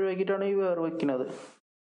 ദാറ്റ് ഒഴിവാക്കിയിട്ടാണ് ഈ വേർ വയ്ക്കുന്നത്.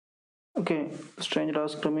 Okay, stranger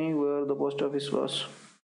asked me where the post office was.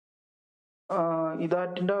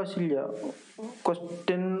 ഇതാറ്റിന്റെ ആവശ്യമില്ല.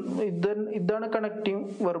 ക്വസ്റ്റ്യൻ ഇതാണ് കണക്റ്റിംഗ്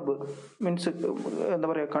വെർബ്. മീൻസ് എന്താ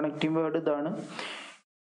പറയാ, കണക്റ്റിംഗ് വേർഡ് ഇതാണ്.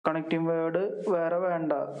 കണക്റ്റിംഗ് വേർഡ് വേറെ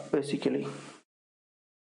വേണ്ട basically.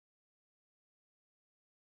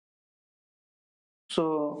 So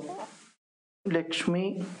Lakshmi,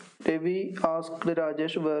 Ravi asked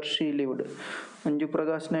Rajesh where she lived. Anju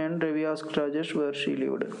Prakash നായൻ, Ravi asked Rajesh where she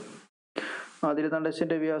lived. Athira തണ്ടശ്ശൻ,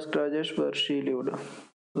 Ravi asked Rajesh where she lived.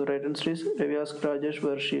 The right answer is Ravi asked Rajesh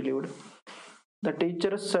where she lived. The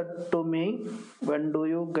teacher said to me, "When do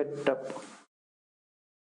you get up?"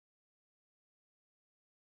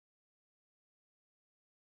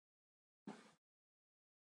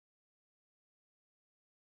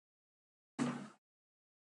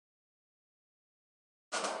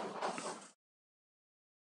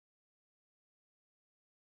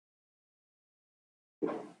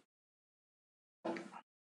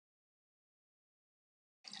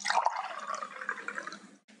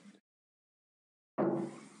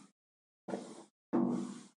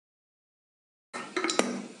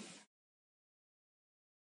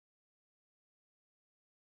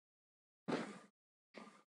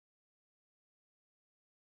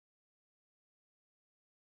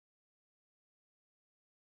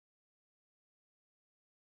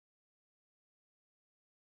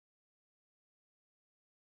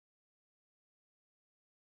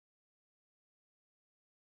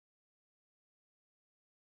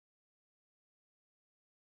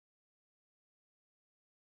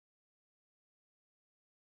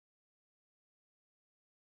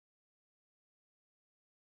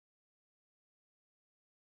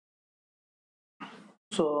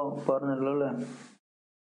 So പറഞ്ഞല്ലോ അല്ലേ.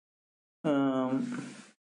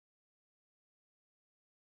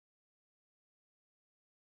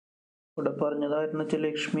 ഇവിടെ പറഞ്ഞതായിരുന്നു വെച്ചാൽ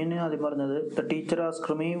ലക്ഷ്മിനെ ആദ്യം പറഞ്ഞത്. The teacher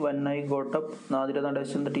asked me when I got up. Nadira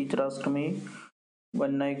Natesan, the teacher asked me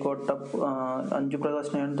when I got up. Anju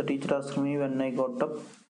Prakash നായൻ, the teacher asked me when I got up.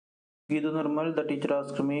 Geethu Nirmal, the teacher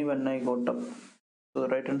asked me when I got up. So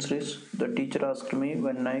the right answer is the teacher asked me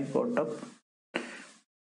when I got up.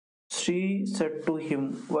 She said to him,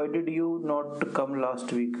 "Why did you not come last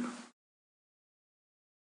week?"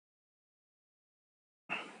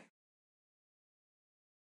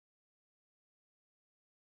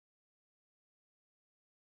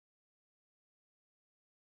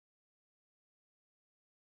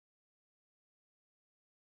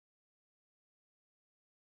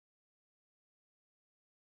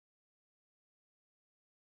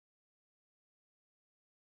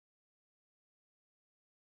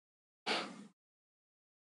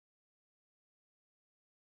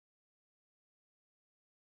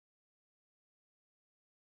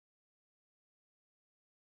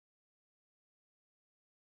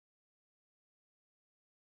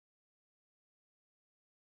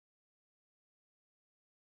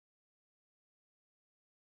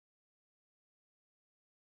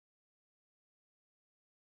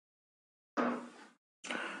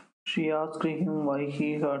 She asked him why he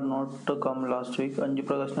had not come last week. Anju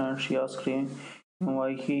Prakash Nayan, she asked him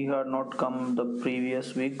why he had not come the previous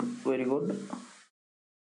week. Very good.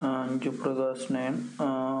 Anju Prakash Nayan,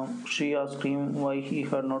 she asked him why he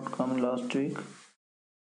had not come last week.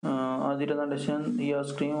 Adira Nadeshan, he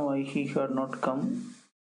asked him why he had not come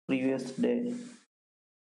previous day.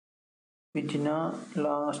 Vijna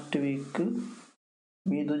last week.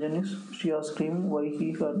 Vidhu Janis, she asked him why he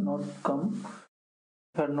had not come.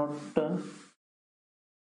 Had not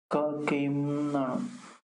came എന്നാണ്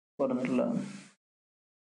പറഞ്ഞിട്ടുള്ളത്.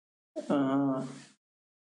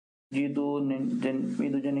 Vidhu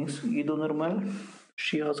Jennings, Gidu Nirmal,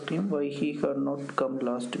 she asked him why he had not come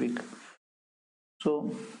last week. So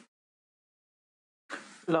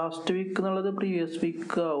last week എന്നുള്ളത് previous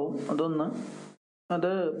week ആവും. അതൊന്ന്,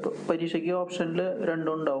 അത് പരീക്ഷയ്ക്ക് ഓപ്ഷനിൽ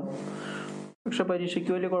രണ്ടും ഉണ്ടാവും. പക്ഷെ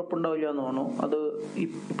പരീക്ഷയ്ക്ക് വലിയ കുഴപ്പമുണ്ടാവില്ല എന്ന് തോന്നുന്നു. അത്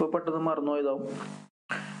ഇപ്പൊ പെട്ടെന്ന് മറന്നുപോയതാവും.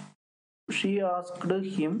 She asked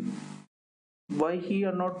him why he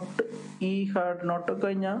had not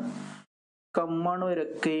കഴിഞ്ഞ കമ്മാണ് വരിക,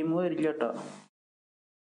 കെയിം വരില്ല കേട്ടാ.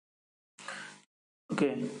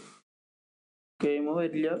 ഓക്കെ, കെയിം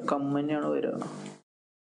വരില്ല, കം തന്നെയാണ് വരിക.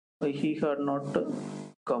 Why he had not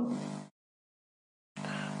come.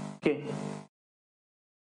 Okay,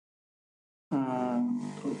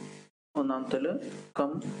 ഒന്നാമത്തേല്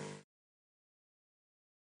come,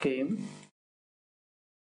 came,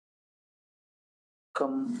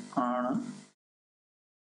 come ആണ്.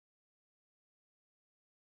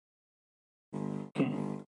 Okay,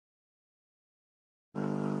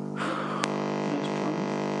 next one.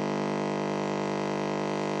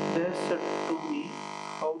 They said to me,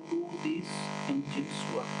 how do these engines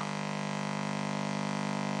work?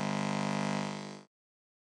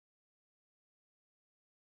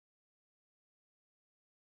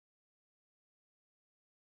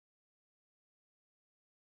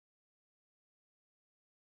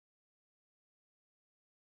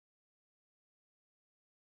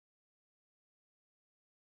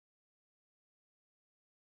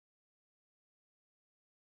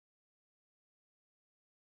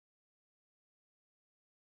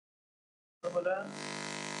 അതുപോലെ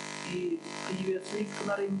ഈ പ്രീവിയസ് വീക്ക്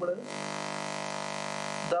എന്ന് പറയുമ്പോൾ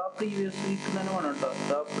ദ പ്രീവിയസ് വീക്ക് തന്നെ വേണം കേട്ടോ.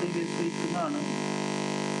 ദ പ്രീവിയസ് വീക്ക് എന്നാണ്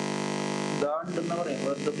ദ ഉണ്ടെന്ന് പറയാം.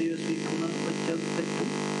 വെറുതെ പ്രീവിയസ് വീക്ക് എന്ന് വെച്ചാൽ തെറ്റും,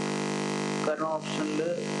 കാരണം ഓപ്ഷനിൽ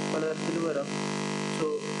പലതരത്തിൽ വരാം. സോ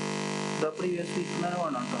ദ പ്രീവിയസ് വീക്ക് തന്നെ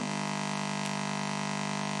വേണം കേട്ടോ.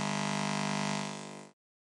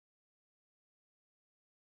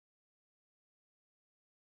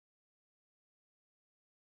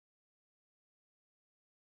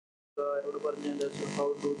 ആരോട് പറഞ്ഞത് how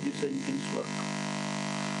do these engines work?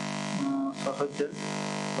 Sahajan,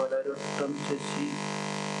 പലരൊട്ടം, Sasi,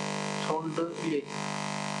 sound ഇല്ലേ?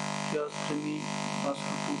 ഷിയാസ്ട്രമി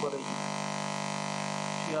ആസ്കു പറയും.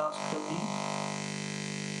 ഷിയാസ്ട്രമി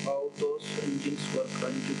ഹൗ ദോസ് എൻജിൻസ് വർക്ക്.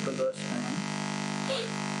 അഞ്ചു പ്രകാശ് നായൻ.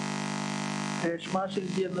 രേഷ്മ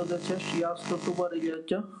ശിൽജി എന്നത് വെച്ചാൽ ഷിയാസ്കു പറയില്ല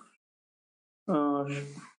വെച്ചാൽ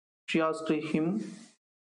ഷിയാസ്ട്രി him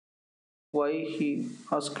why he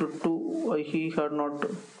asked to why he had not.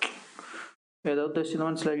 ഏതാ ഉദ്ദേശിച്ചത്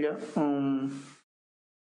മനസ്സിലായില്ല.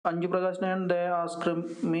 അഞ്ചു പ്രകാശ് നായൻ ദേ asked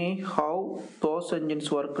me how those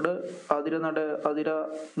engines worked.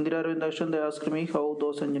 Indira Aravindakshan they asked me how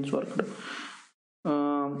those engines worked.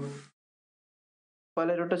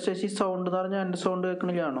 പലരോട്ട Sasi sound എന്ന് പറഞ്ഞാൽ എൻ്റെ sound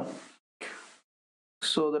കേൾക്കണില്ലാണോ?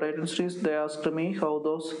 So the right answer is they asked me how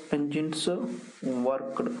those engines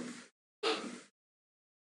worked.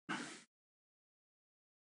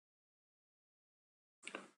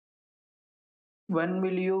 When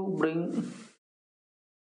will you bring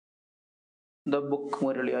the book,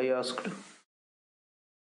 Murali? I asked.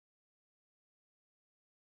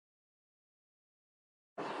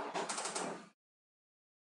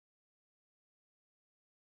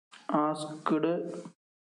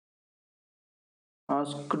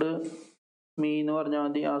 Asked me എന്ന് പറഞ്ഞാൽ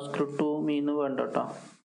മതി. Asked to me എന്ന് വേണ്ട കേട്ടോ.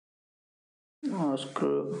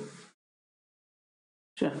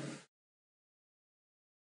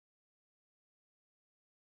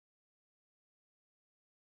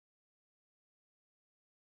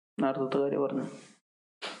 നേരത്തെ കാര്യം പറഞ്ഞു.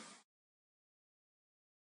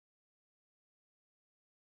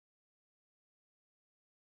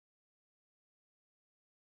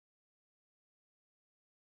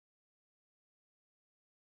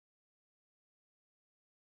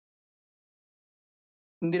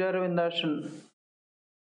 Indira Aravindakshan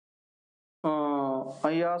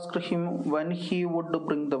I asked him when he would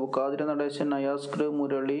bring the book. Adira Nadeshan, I asked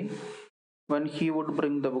Murali when he would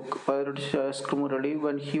bring the book. I asked Murali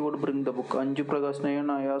when he would bring the book. Anju Prakash Nayan,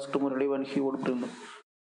 I asked Murali when he would bring the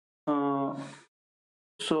book.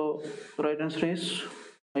 So right answer is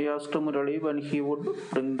I asked Murali when he would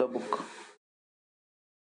bring the book.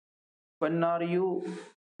 When are you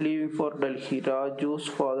leaving for Delhi? Raju's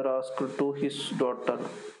father asked to his daughter.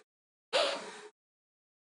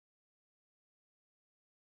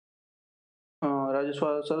 Raju's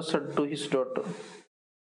father said to his daughter.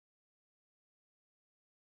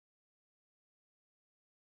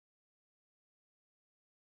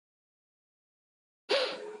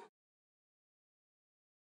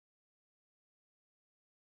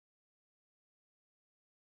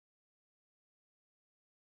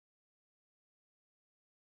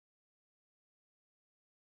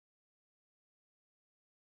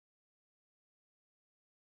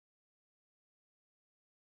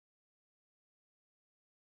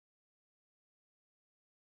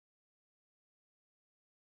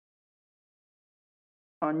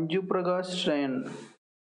 Anju Prakash Rayan.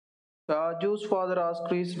 Raju's father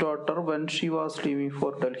asked his daughter when she was leaving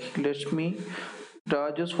for Delhi. Lakshmi.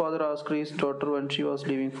 Raju's father asked his daughter when she was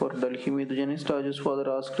leaving for Delhi. Midhujanis. Raju's father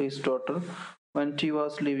asked his daughter when she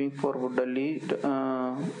was leaving for Delhi.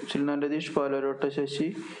 Silnandadish Palarota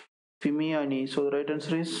Shashi. Fimiani. So the right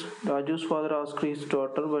answer is Raju's father asked his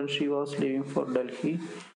daughter when she was leaving for Delhi.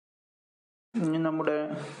 നമ്മുടെ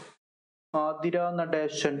Athira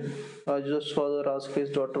Natesan. Raju's father asked his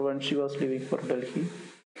daughter when she was leaving for Delhi.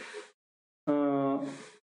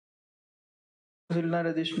 Silna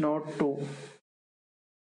Radish not to.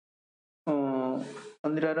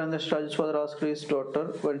 Andira Raju's father asked his daughter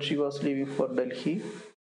when she was leaving for Delhi.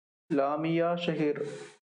 Lamia Shahir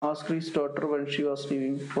asked his daughter when she was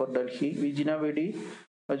leaving for Delhi. Vijina Vedi,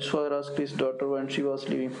 Raju's father asked his daughter when she was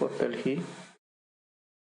leaving for Delhi.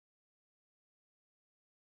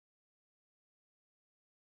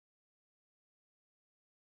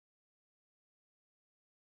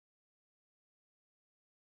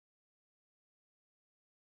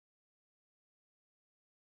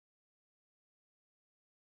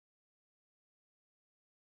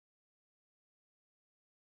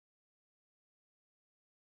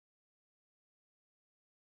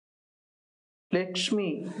 Lakshmi,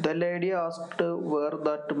 the lady asked where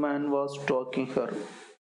that man was taking her.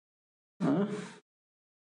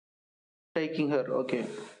 Taking her, okay.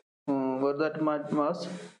 Where that man was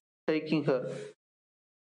taking her.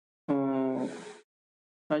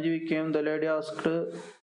 Naji became the lady asked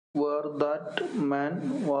where that man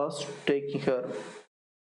was taking her.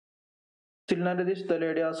 Silnadadish, the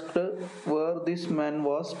lady asked where this man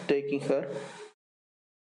was taking her.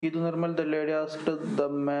 Idu normal, the lady asked the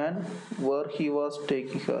man where he was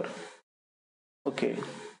taking her. Okay.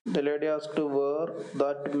 The lady asked where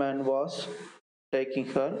that man was taking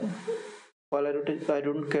her. I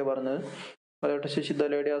don't care. The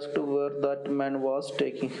lady asked where that man was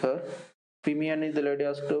taking her. Fimiani, the lady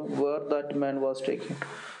asked where that man was taking her.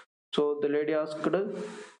 So the lady asked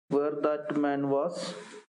where that man was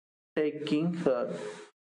taking her.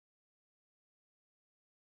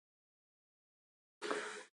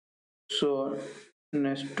 So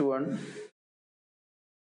next one.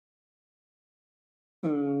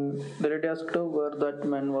 The lady asked where that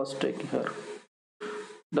man was taking her.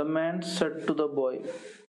 The man said to the boy,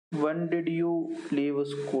 when did you leave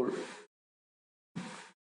school?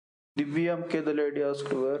 Divya MK, the lady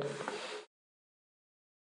asked where.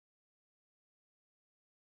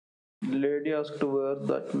 The lady asked where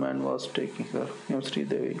that man was taking her. Sri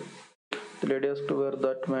Devi. The lady asked where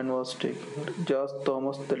that man was taking her. Jas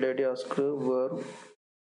Thomas, the lady asked where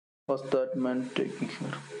was that man taking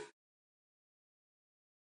her.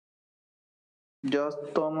 Jas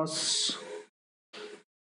Thomas.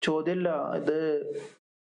 ചോദ്യമല്ല ഇത്,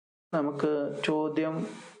 നമുക്ക് ചോദ്യം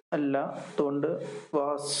അല്ല, അതുകൊണ്ട്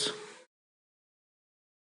was.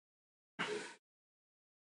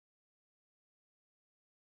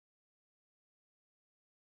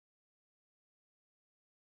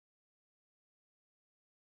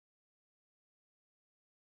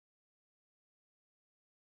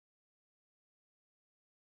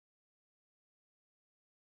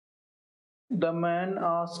 The man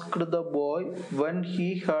asked the boy when he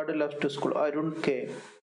had left school. I don't care.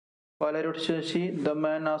 The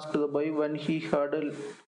man asked the boy when he had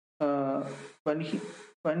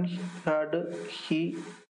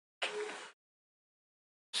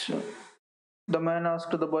the man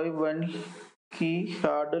asked the boy when he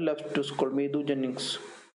had left school. Medu Jennings.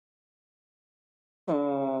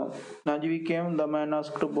 Naji came. The man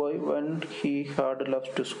asked the boy when he had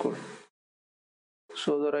left school.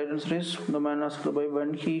 So the right answer is the man asked the boy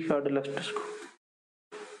when he had left school.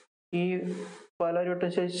 ഈ പലരോട്ട്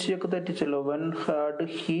ശശിയൊക്കെ തെറ്റിച്ചല്ലോ. When had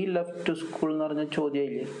he left school എന്ന് പറഞ്ഞ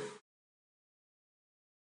ചോദ്യമില്ലേ,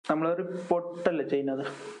 നമ്മളൊരു പൊട്ടല്ലേ ചെയ്യുന്നത്.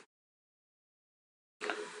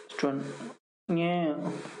 ഇനി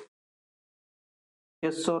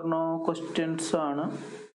yes or no questions ആണ്.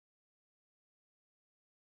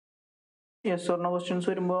 Yes or no questions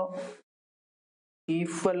വരുമ്പോൾ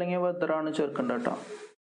if അല്ലെങ്കിൽ വെദറാണ് ചേർക്കേണ്ടത് കേട്ടോ.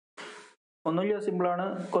 ഒന്നുമില്ല, സിമ്പിളാണ്.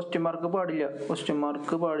 ക്വസ്റ്റ്യൻ മാർക്ക്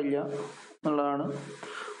പാടില്ല എന്നുള്ളതാണ്.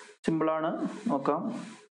 സിമ്പിളാണ്, നോക്കാം.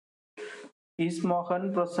 Is Mohan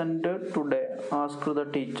present today ask the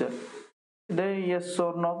teacher. ഇത് യെസ്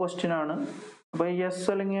ഓർ നോ ക്വസ്റ്റ്യൻ ആണ്. അപ്പൊ യെസ്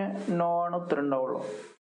അല്ലെങ്കിൽ നോ ആണ് ഉത്തരം ഉണ്ടാവുള്ളൂ.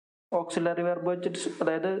 ഓക്സിലറി വെർബ് വെച്ചിട്ട്,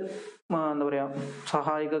 അതായത് എന്താ പറയാ,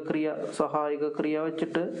 സഹായക ക്രിയ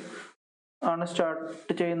വെച്ചിട്ട് ആണ്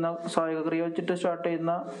സ്റ്റാർട്ട് ചെയ്യുന്ന, സഹായക ക്രിയ വെച്ചിട്ട് സ്റ്റാർട്ട്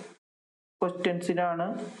ചെയ്യുന്ന ക്വസ്റ്റ്യൻസിനാണ്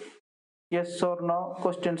യെസ് ഓർ നോ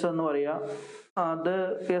ക്വസ്റ്റ്യൻസ് എന്ന് പറയുക. അത്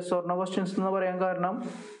യെസ് ഓർ നോ ക്വസ്റ്റ്യൻസ് എന്ന് പറയാൻ കാരണം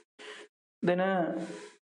ഇതിന്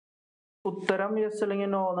ഉത്തരം യെസ് അല്ലെങ്കിൽ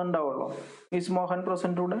no എന്നുണ്ടാവുള്ളൂ. Is Mohan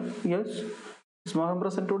present today? Yes. Is Mohan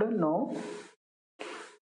present today? No.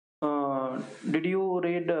 Did you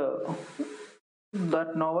read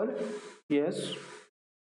that novel? Yes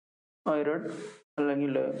I read.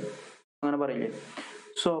 അല്ലെങ്കിൽ അങ്ങനെ പറയില്ലേ?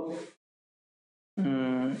 സോ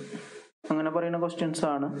അങ്ങനെ പറയുന്ന ക്വസ്റ്റ്യൻസ്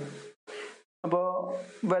ആണ്. അപ്പോൾ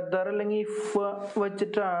വെദർ അല്ലെങ്കിൽ ഇഫ്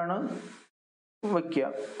വെച്ചിട്ടാണ്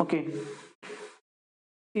വയ്ക്കുക. Okay.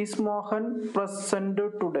 Is Mohan present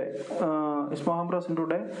today? Is Mohan present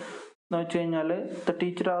today എന്ന് വെച്ച് കഴിഞ്ഞാൽ the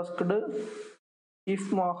teacher asked if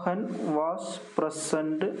Mohan was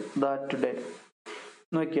present that day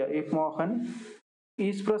എന്ന് വയ്ക്കുക. If Mohan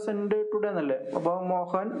is present today എന്നല്ലേ? അപ്പോൾ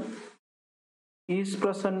മോഹൻ ഈസ്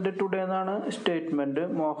പ്രസന്റ് ടുഡേ എന്നാണ് statement.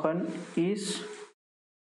 Mohan is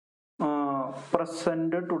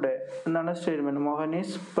present today എന്നാണ് statement. Mohan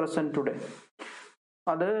is present today.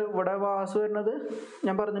 അത് ഇവിടെ വാസ് വരുന്നത്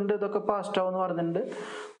ഞാൻ പറഞ്ഞിട്ടുണ്ട്, ഇതൊക്കെ പാസ്റ്റ് ആവുമെന്ന് പറഞ്ഞിട്ടുണ്ട്,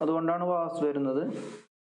 അതുകൊണ്ടാണ് വാസ് വരുന്നത്.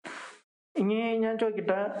 ഇനി ഞാൻ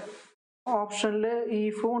ചോദിക്കട്ടെ, ഓപ്ഷനിൽ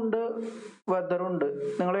ഈഫും ഉണ്ട് വെദറും ഉണ്ട്,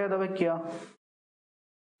 നിങ്ങൾ ഏതാ വെക്കുക?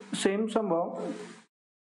 സെയിം സംഭവം.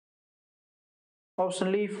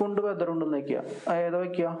 ഓപ്ഷനിൽ ഈഫും ഉണ്ട് വെദറും ഉണ്ടെന്ന് വെക്കുക, ഏതാ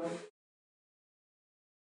വെക്കുക?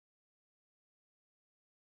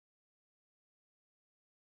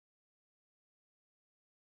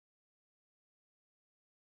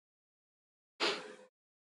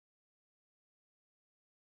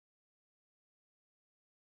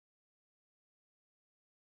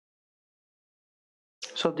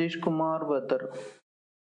 Satheesh Kumar whether.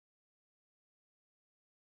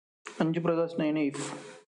 Anju Prakash nine if.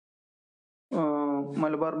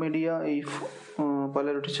 Malabar media if.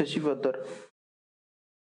 പലരുട്ടി Sasi whether.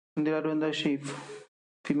 Indira Aravinda ഷീഫ്.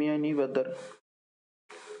 ഫിമിയാനി whether.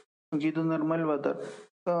 Geethu Nirmal whether.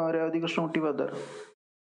 Revathi Krishnakutty whether.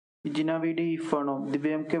 Gina V D if ആണോ?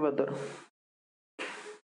 ദിവ്യ എം കെ വെദർ.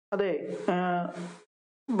 അതെ,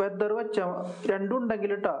 വെദർ വെച്ച രണ്ടും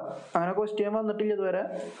ഉണ്ടെങ്കിൽ കേട്ടാ. അങ്ങനെ ക്വസ്റ്റ്യൻ വന്നിട്ടില്ല ഇതുവരെ.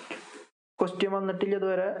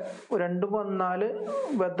 രണ്ടും വന്നാൽ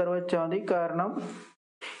വെദർ വെച്ചാൽ മതി. കാരണം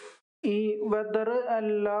ഈ വെദർ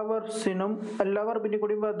എല്ലാ വെർബിന്റെ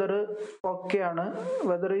കൂടി വെദർ ഓക്കെയാണ്.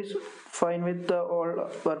 Whether is fine with all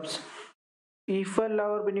verbs. If എല്ലാ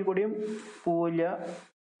വെർബിന്റെ കൂടിയും പോവില്ല.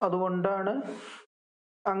 അതുകൊണ്ടാണ്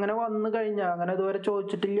അങ്ങനെ വന്നു കഴിഞ്ഞാൽ, അങ്ങനെ ഇതുവരെ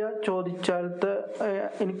ചോദിച്ചിട്ടില്ല, ചോദിച്ചാലത്തെ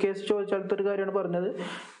ഇൻ കേസ് ചോദിച്ചാലത്തെ ഒരു കാര്യമാണ് പറഞ്ഞത്.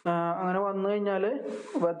 അങ്ങനെ വന്നു കഴിഞ്ഞാൽ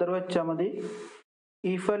വെദർ വെച്ചാൽ മതി.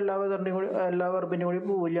 ഈഫ് എല്ലാ വെർബിന്റെ കൂടി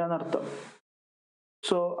പോവില്ല എന്നർത്ഥം.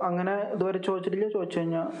 സോ അങ്ങനെ ഇതുവരെ ചോദിച്ചിട്ടില്ല, ചോദിച്ചു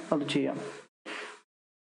കഴിഞ്ഞാൽ അത് ചെയ്യാം.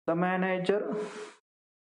 The manager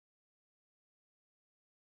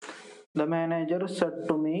said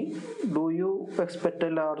to me, do you expect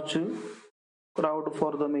a large crowd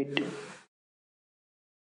for the meeting?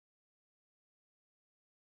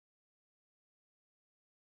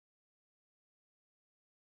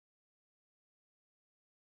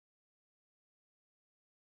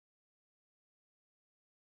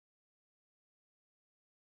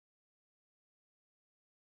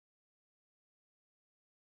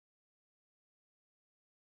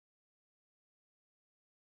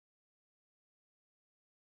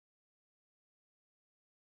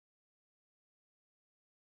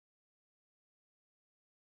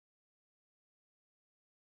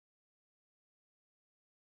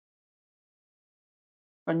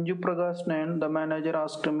 Anju Prakash Nayan, the manager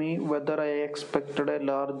asked me whether I expected a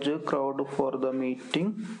large crowd for the meeting.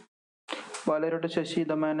 Valerata Shashi,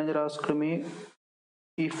 the manager asked me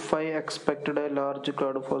if I expected a large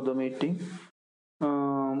crowd for the meeting.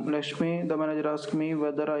 Lakshmi, the manager asked me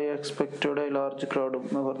whether I expected a large crowd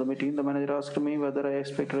for the meeting. The manager asked me whether I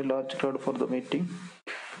expected a large crowd for the meeting.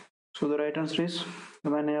 So the right answer is,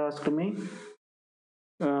 the manager asked me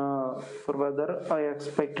for whether I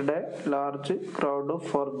expected a large crowd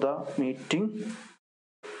for the meeting.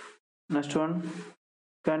 Next one,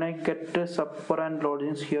 can I get supper and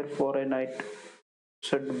lodgings here for a night?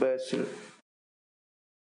 Said Basil.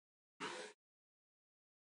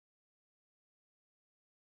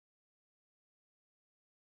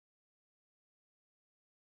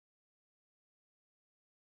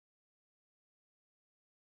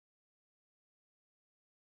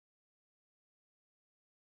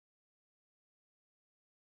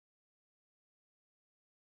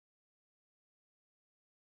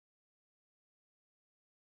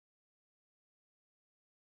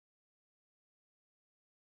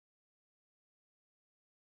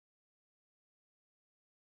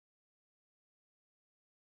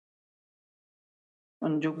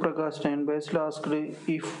 Anju Prakash Nayan, Basil asked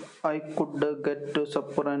if I could get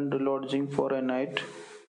supper and lodging for a night.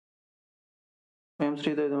 M.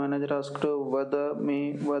 Sridhar, the manager, asked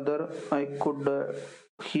whether I could.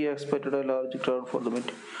 He expected a large crowd for the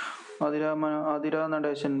meeting. Adira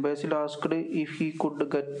Nadeshan, Basil asked if he could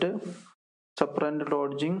get supper and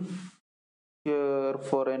lodging here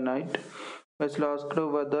for a night. Basil asked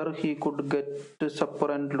whether he could get supper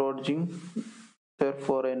and lodging there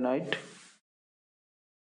for a night.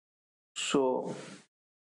 So,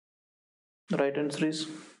 the right answer is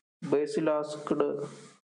Basil asked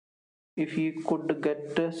if he could get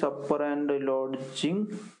supper and lodging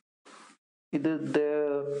either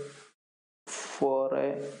there for a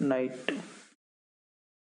night.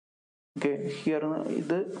 Okay, here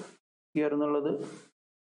എന്നുള്ളത്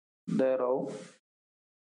there ആവും.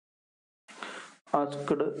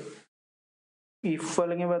 Asked if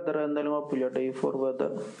അല്ലെങ്കിൽ weather എന്തായാലും കുഴപ്പമില്ല കേട്ടോ. If for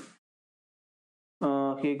weather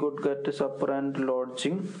he could get supper and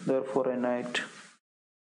lodging there for a night.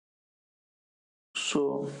 So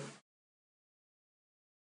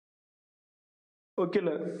okay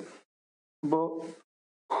അല്ലേ? അപ്പോൾ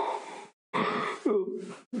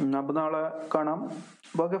നാളെ കാണാം.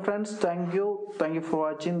 Okay friends, thank you for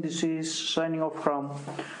watching. This is signing off from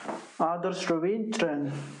Adarsh Raveendran.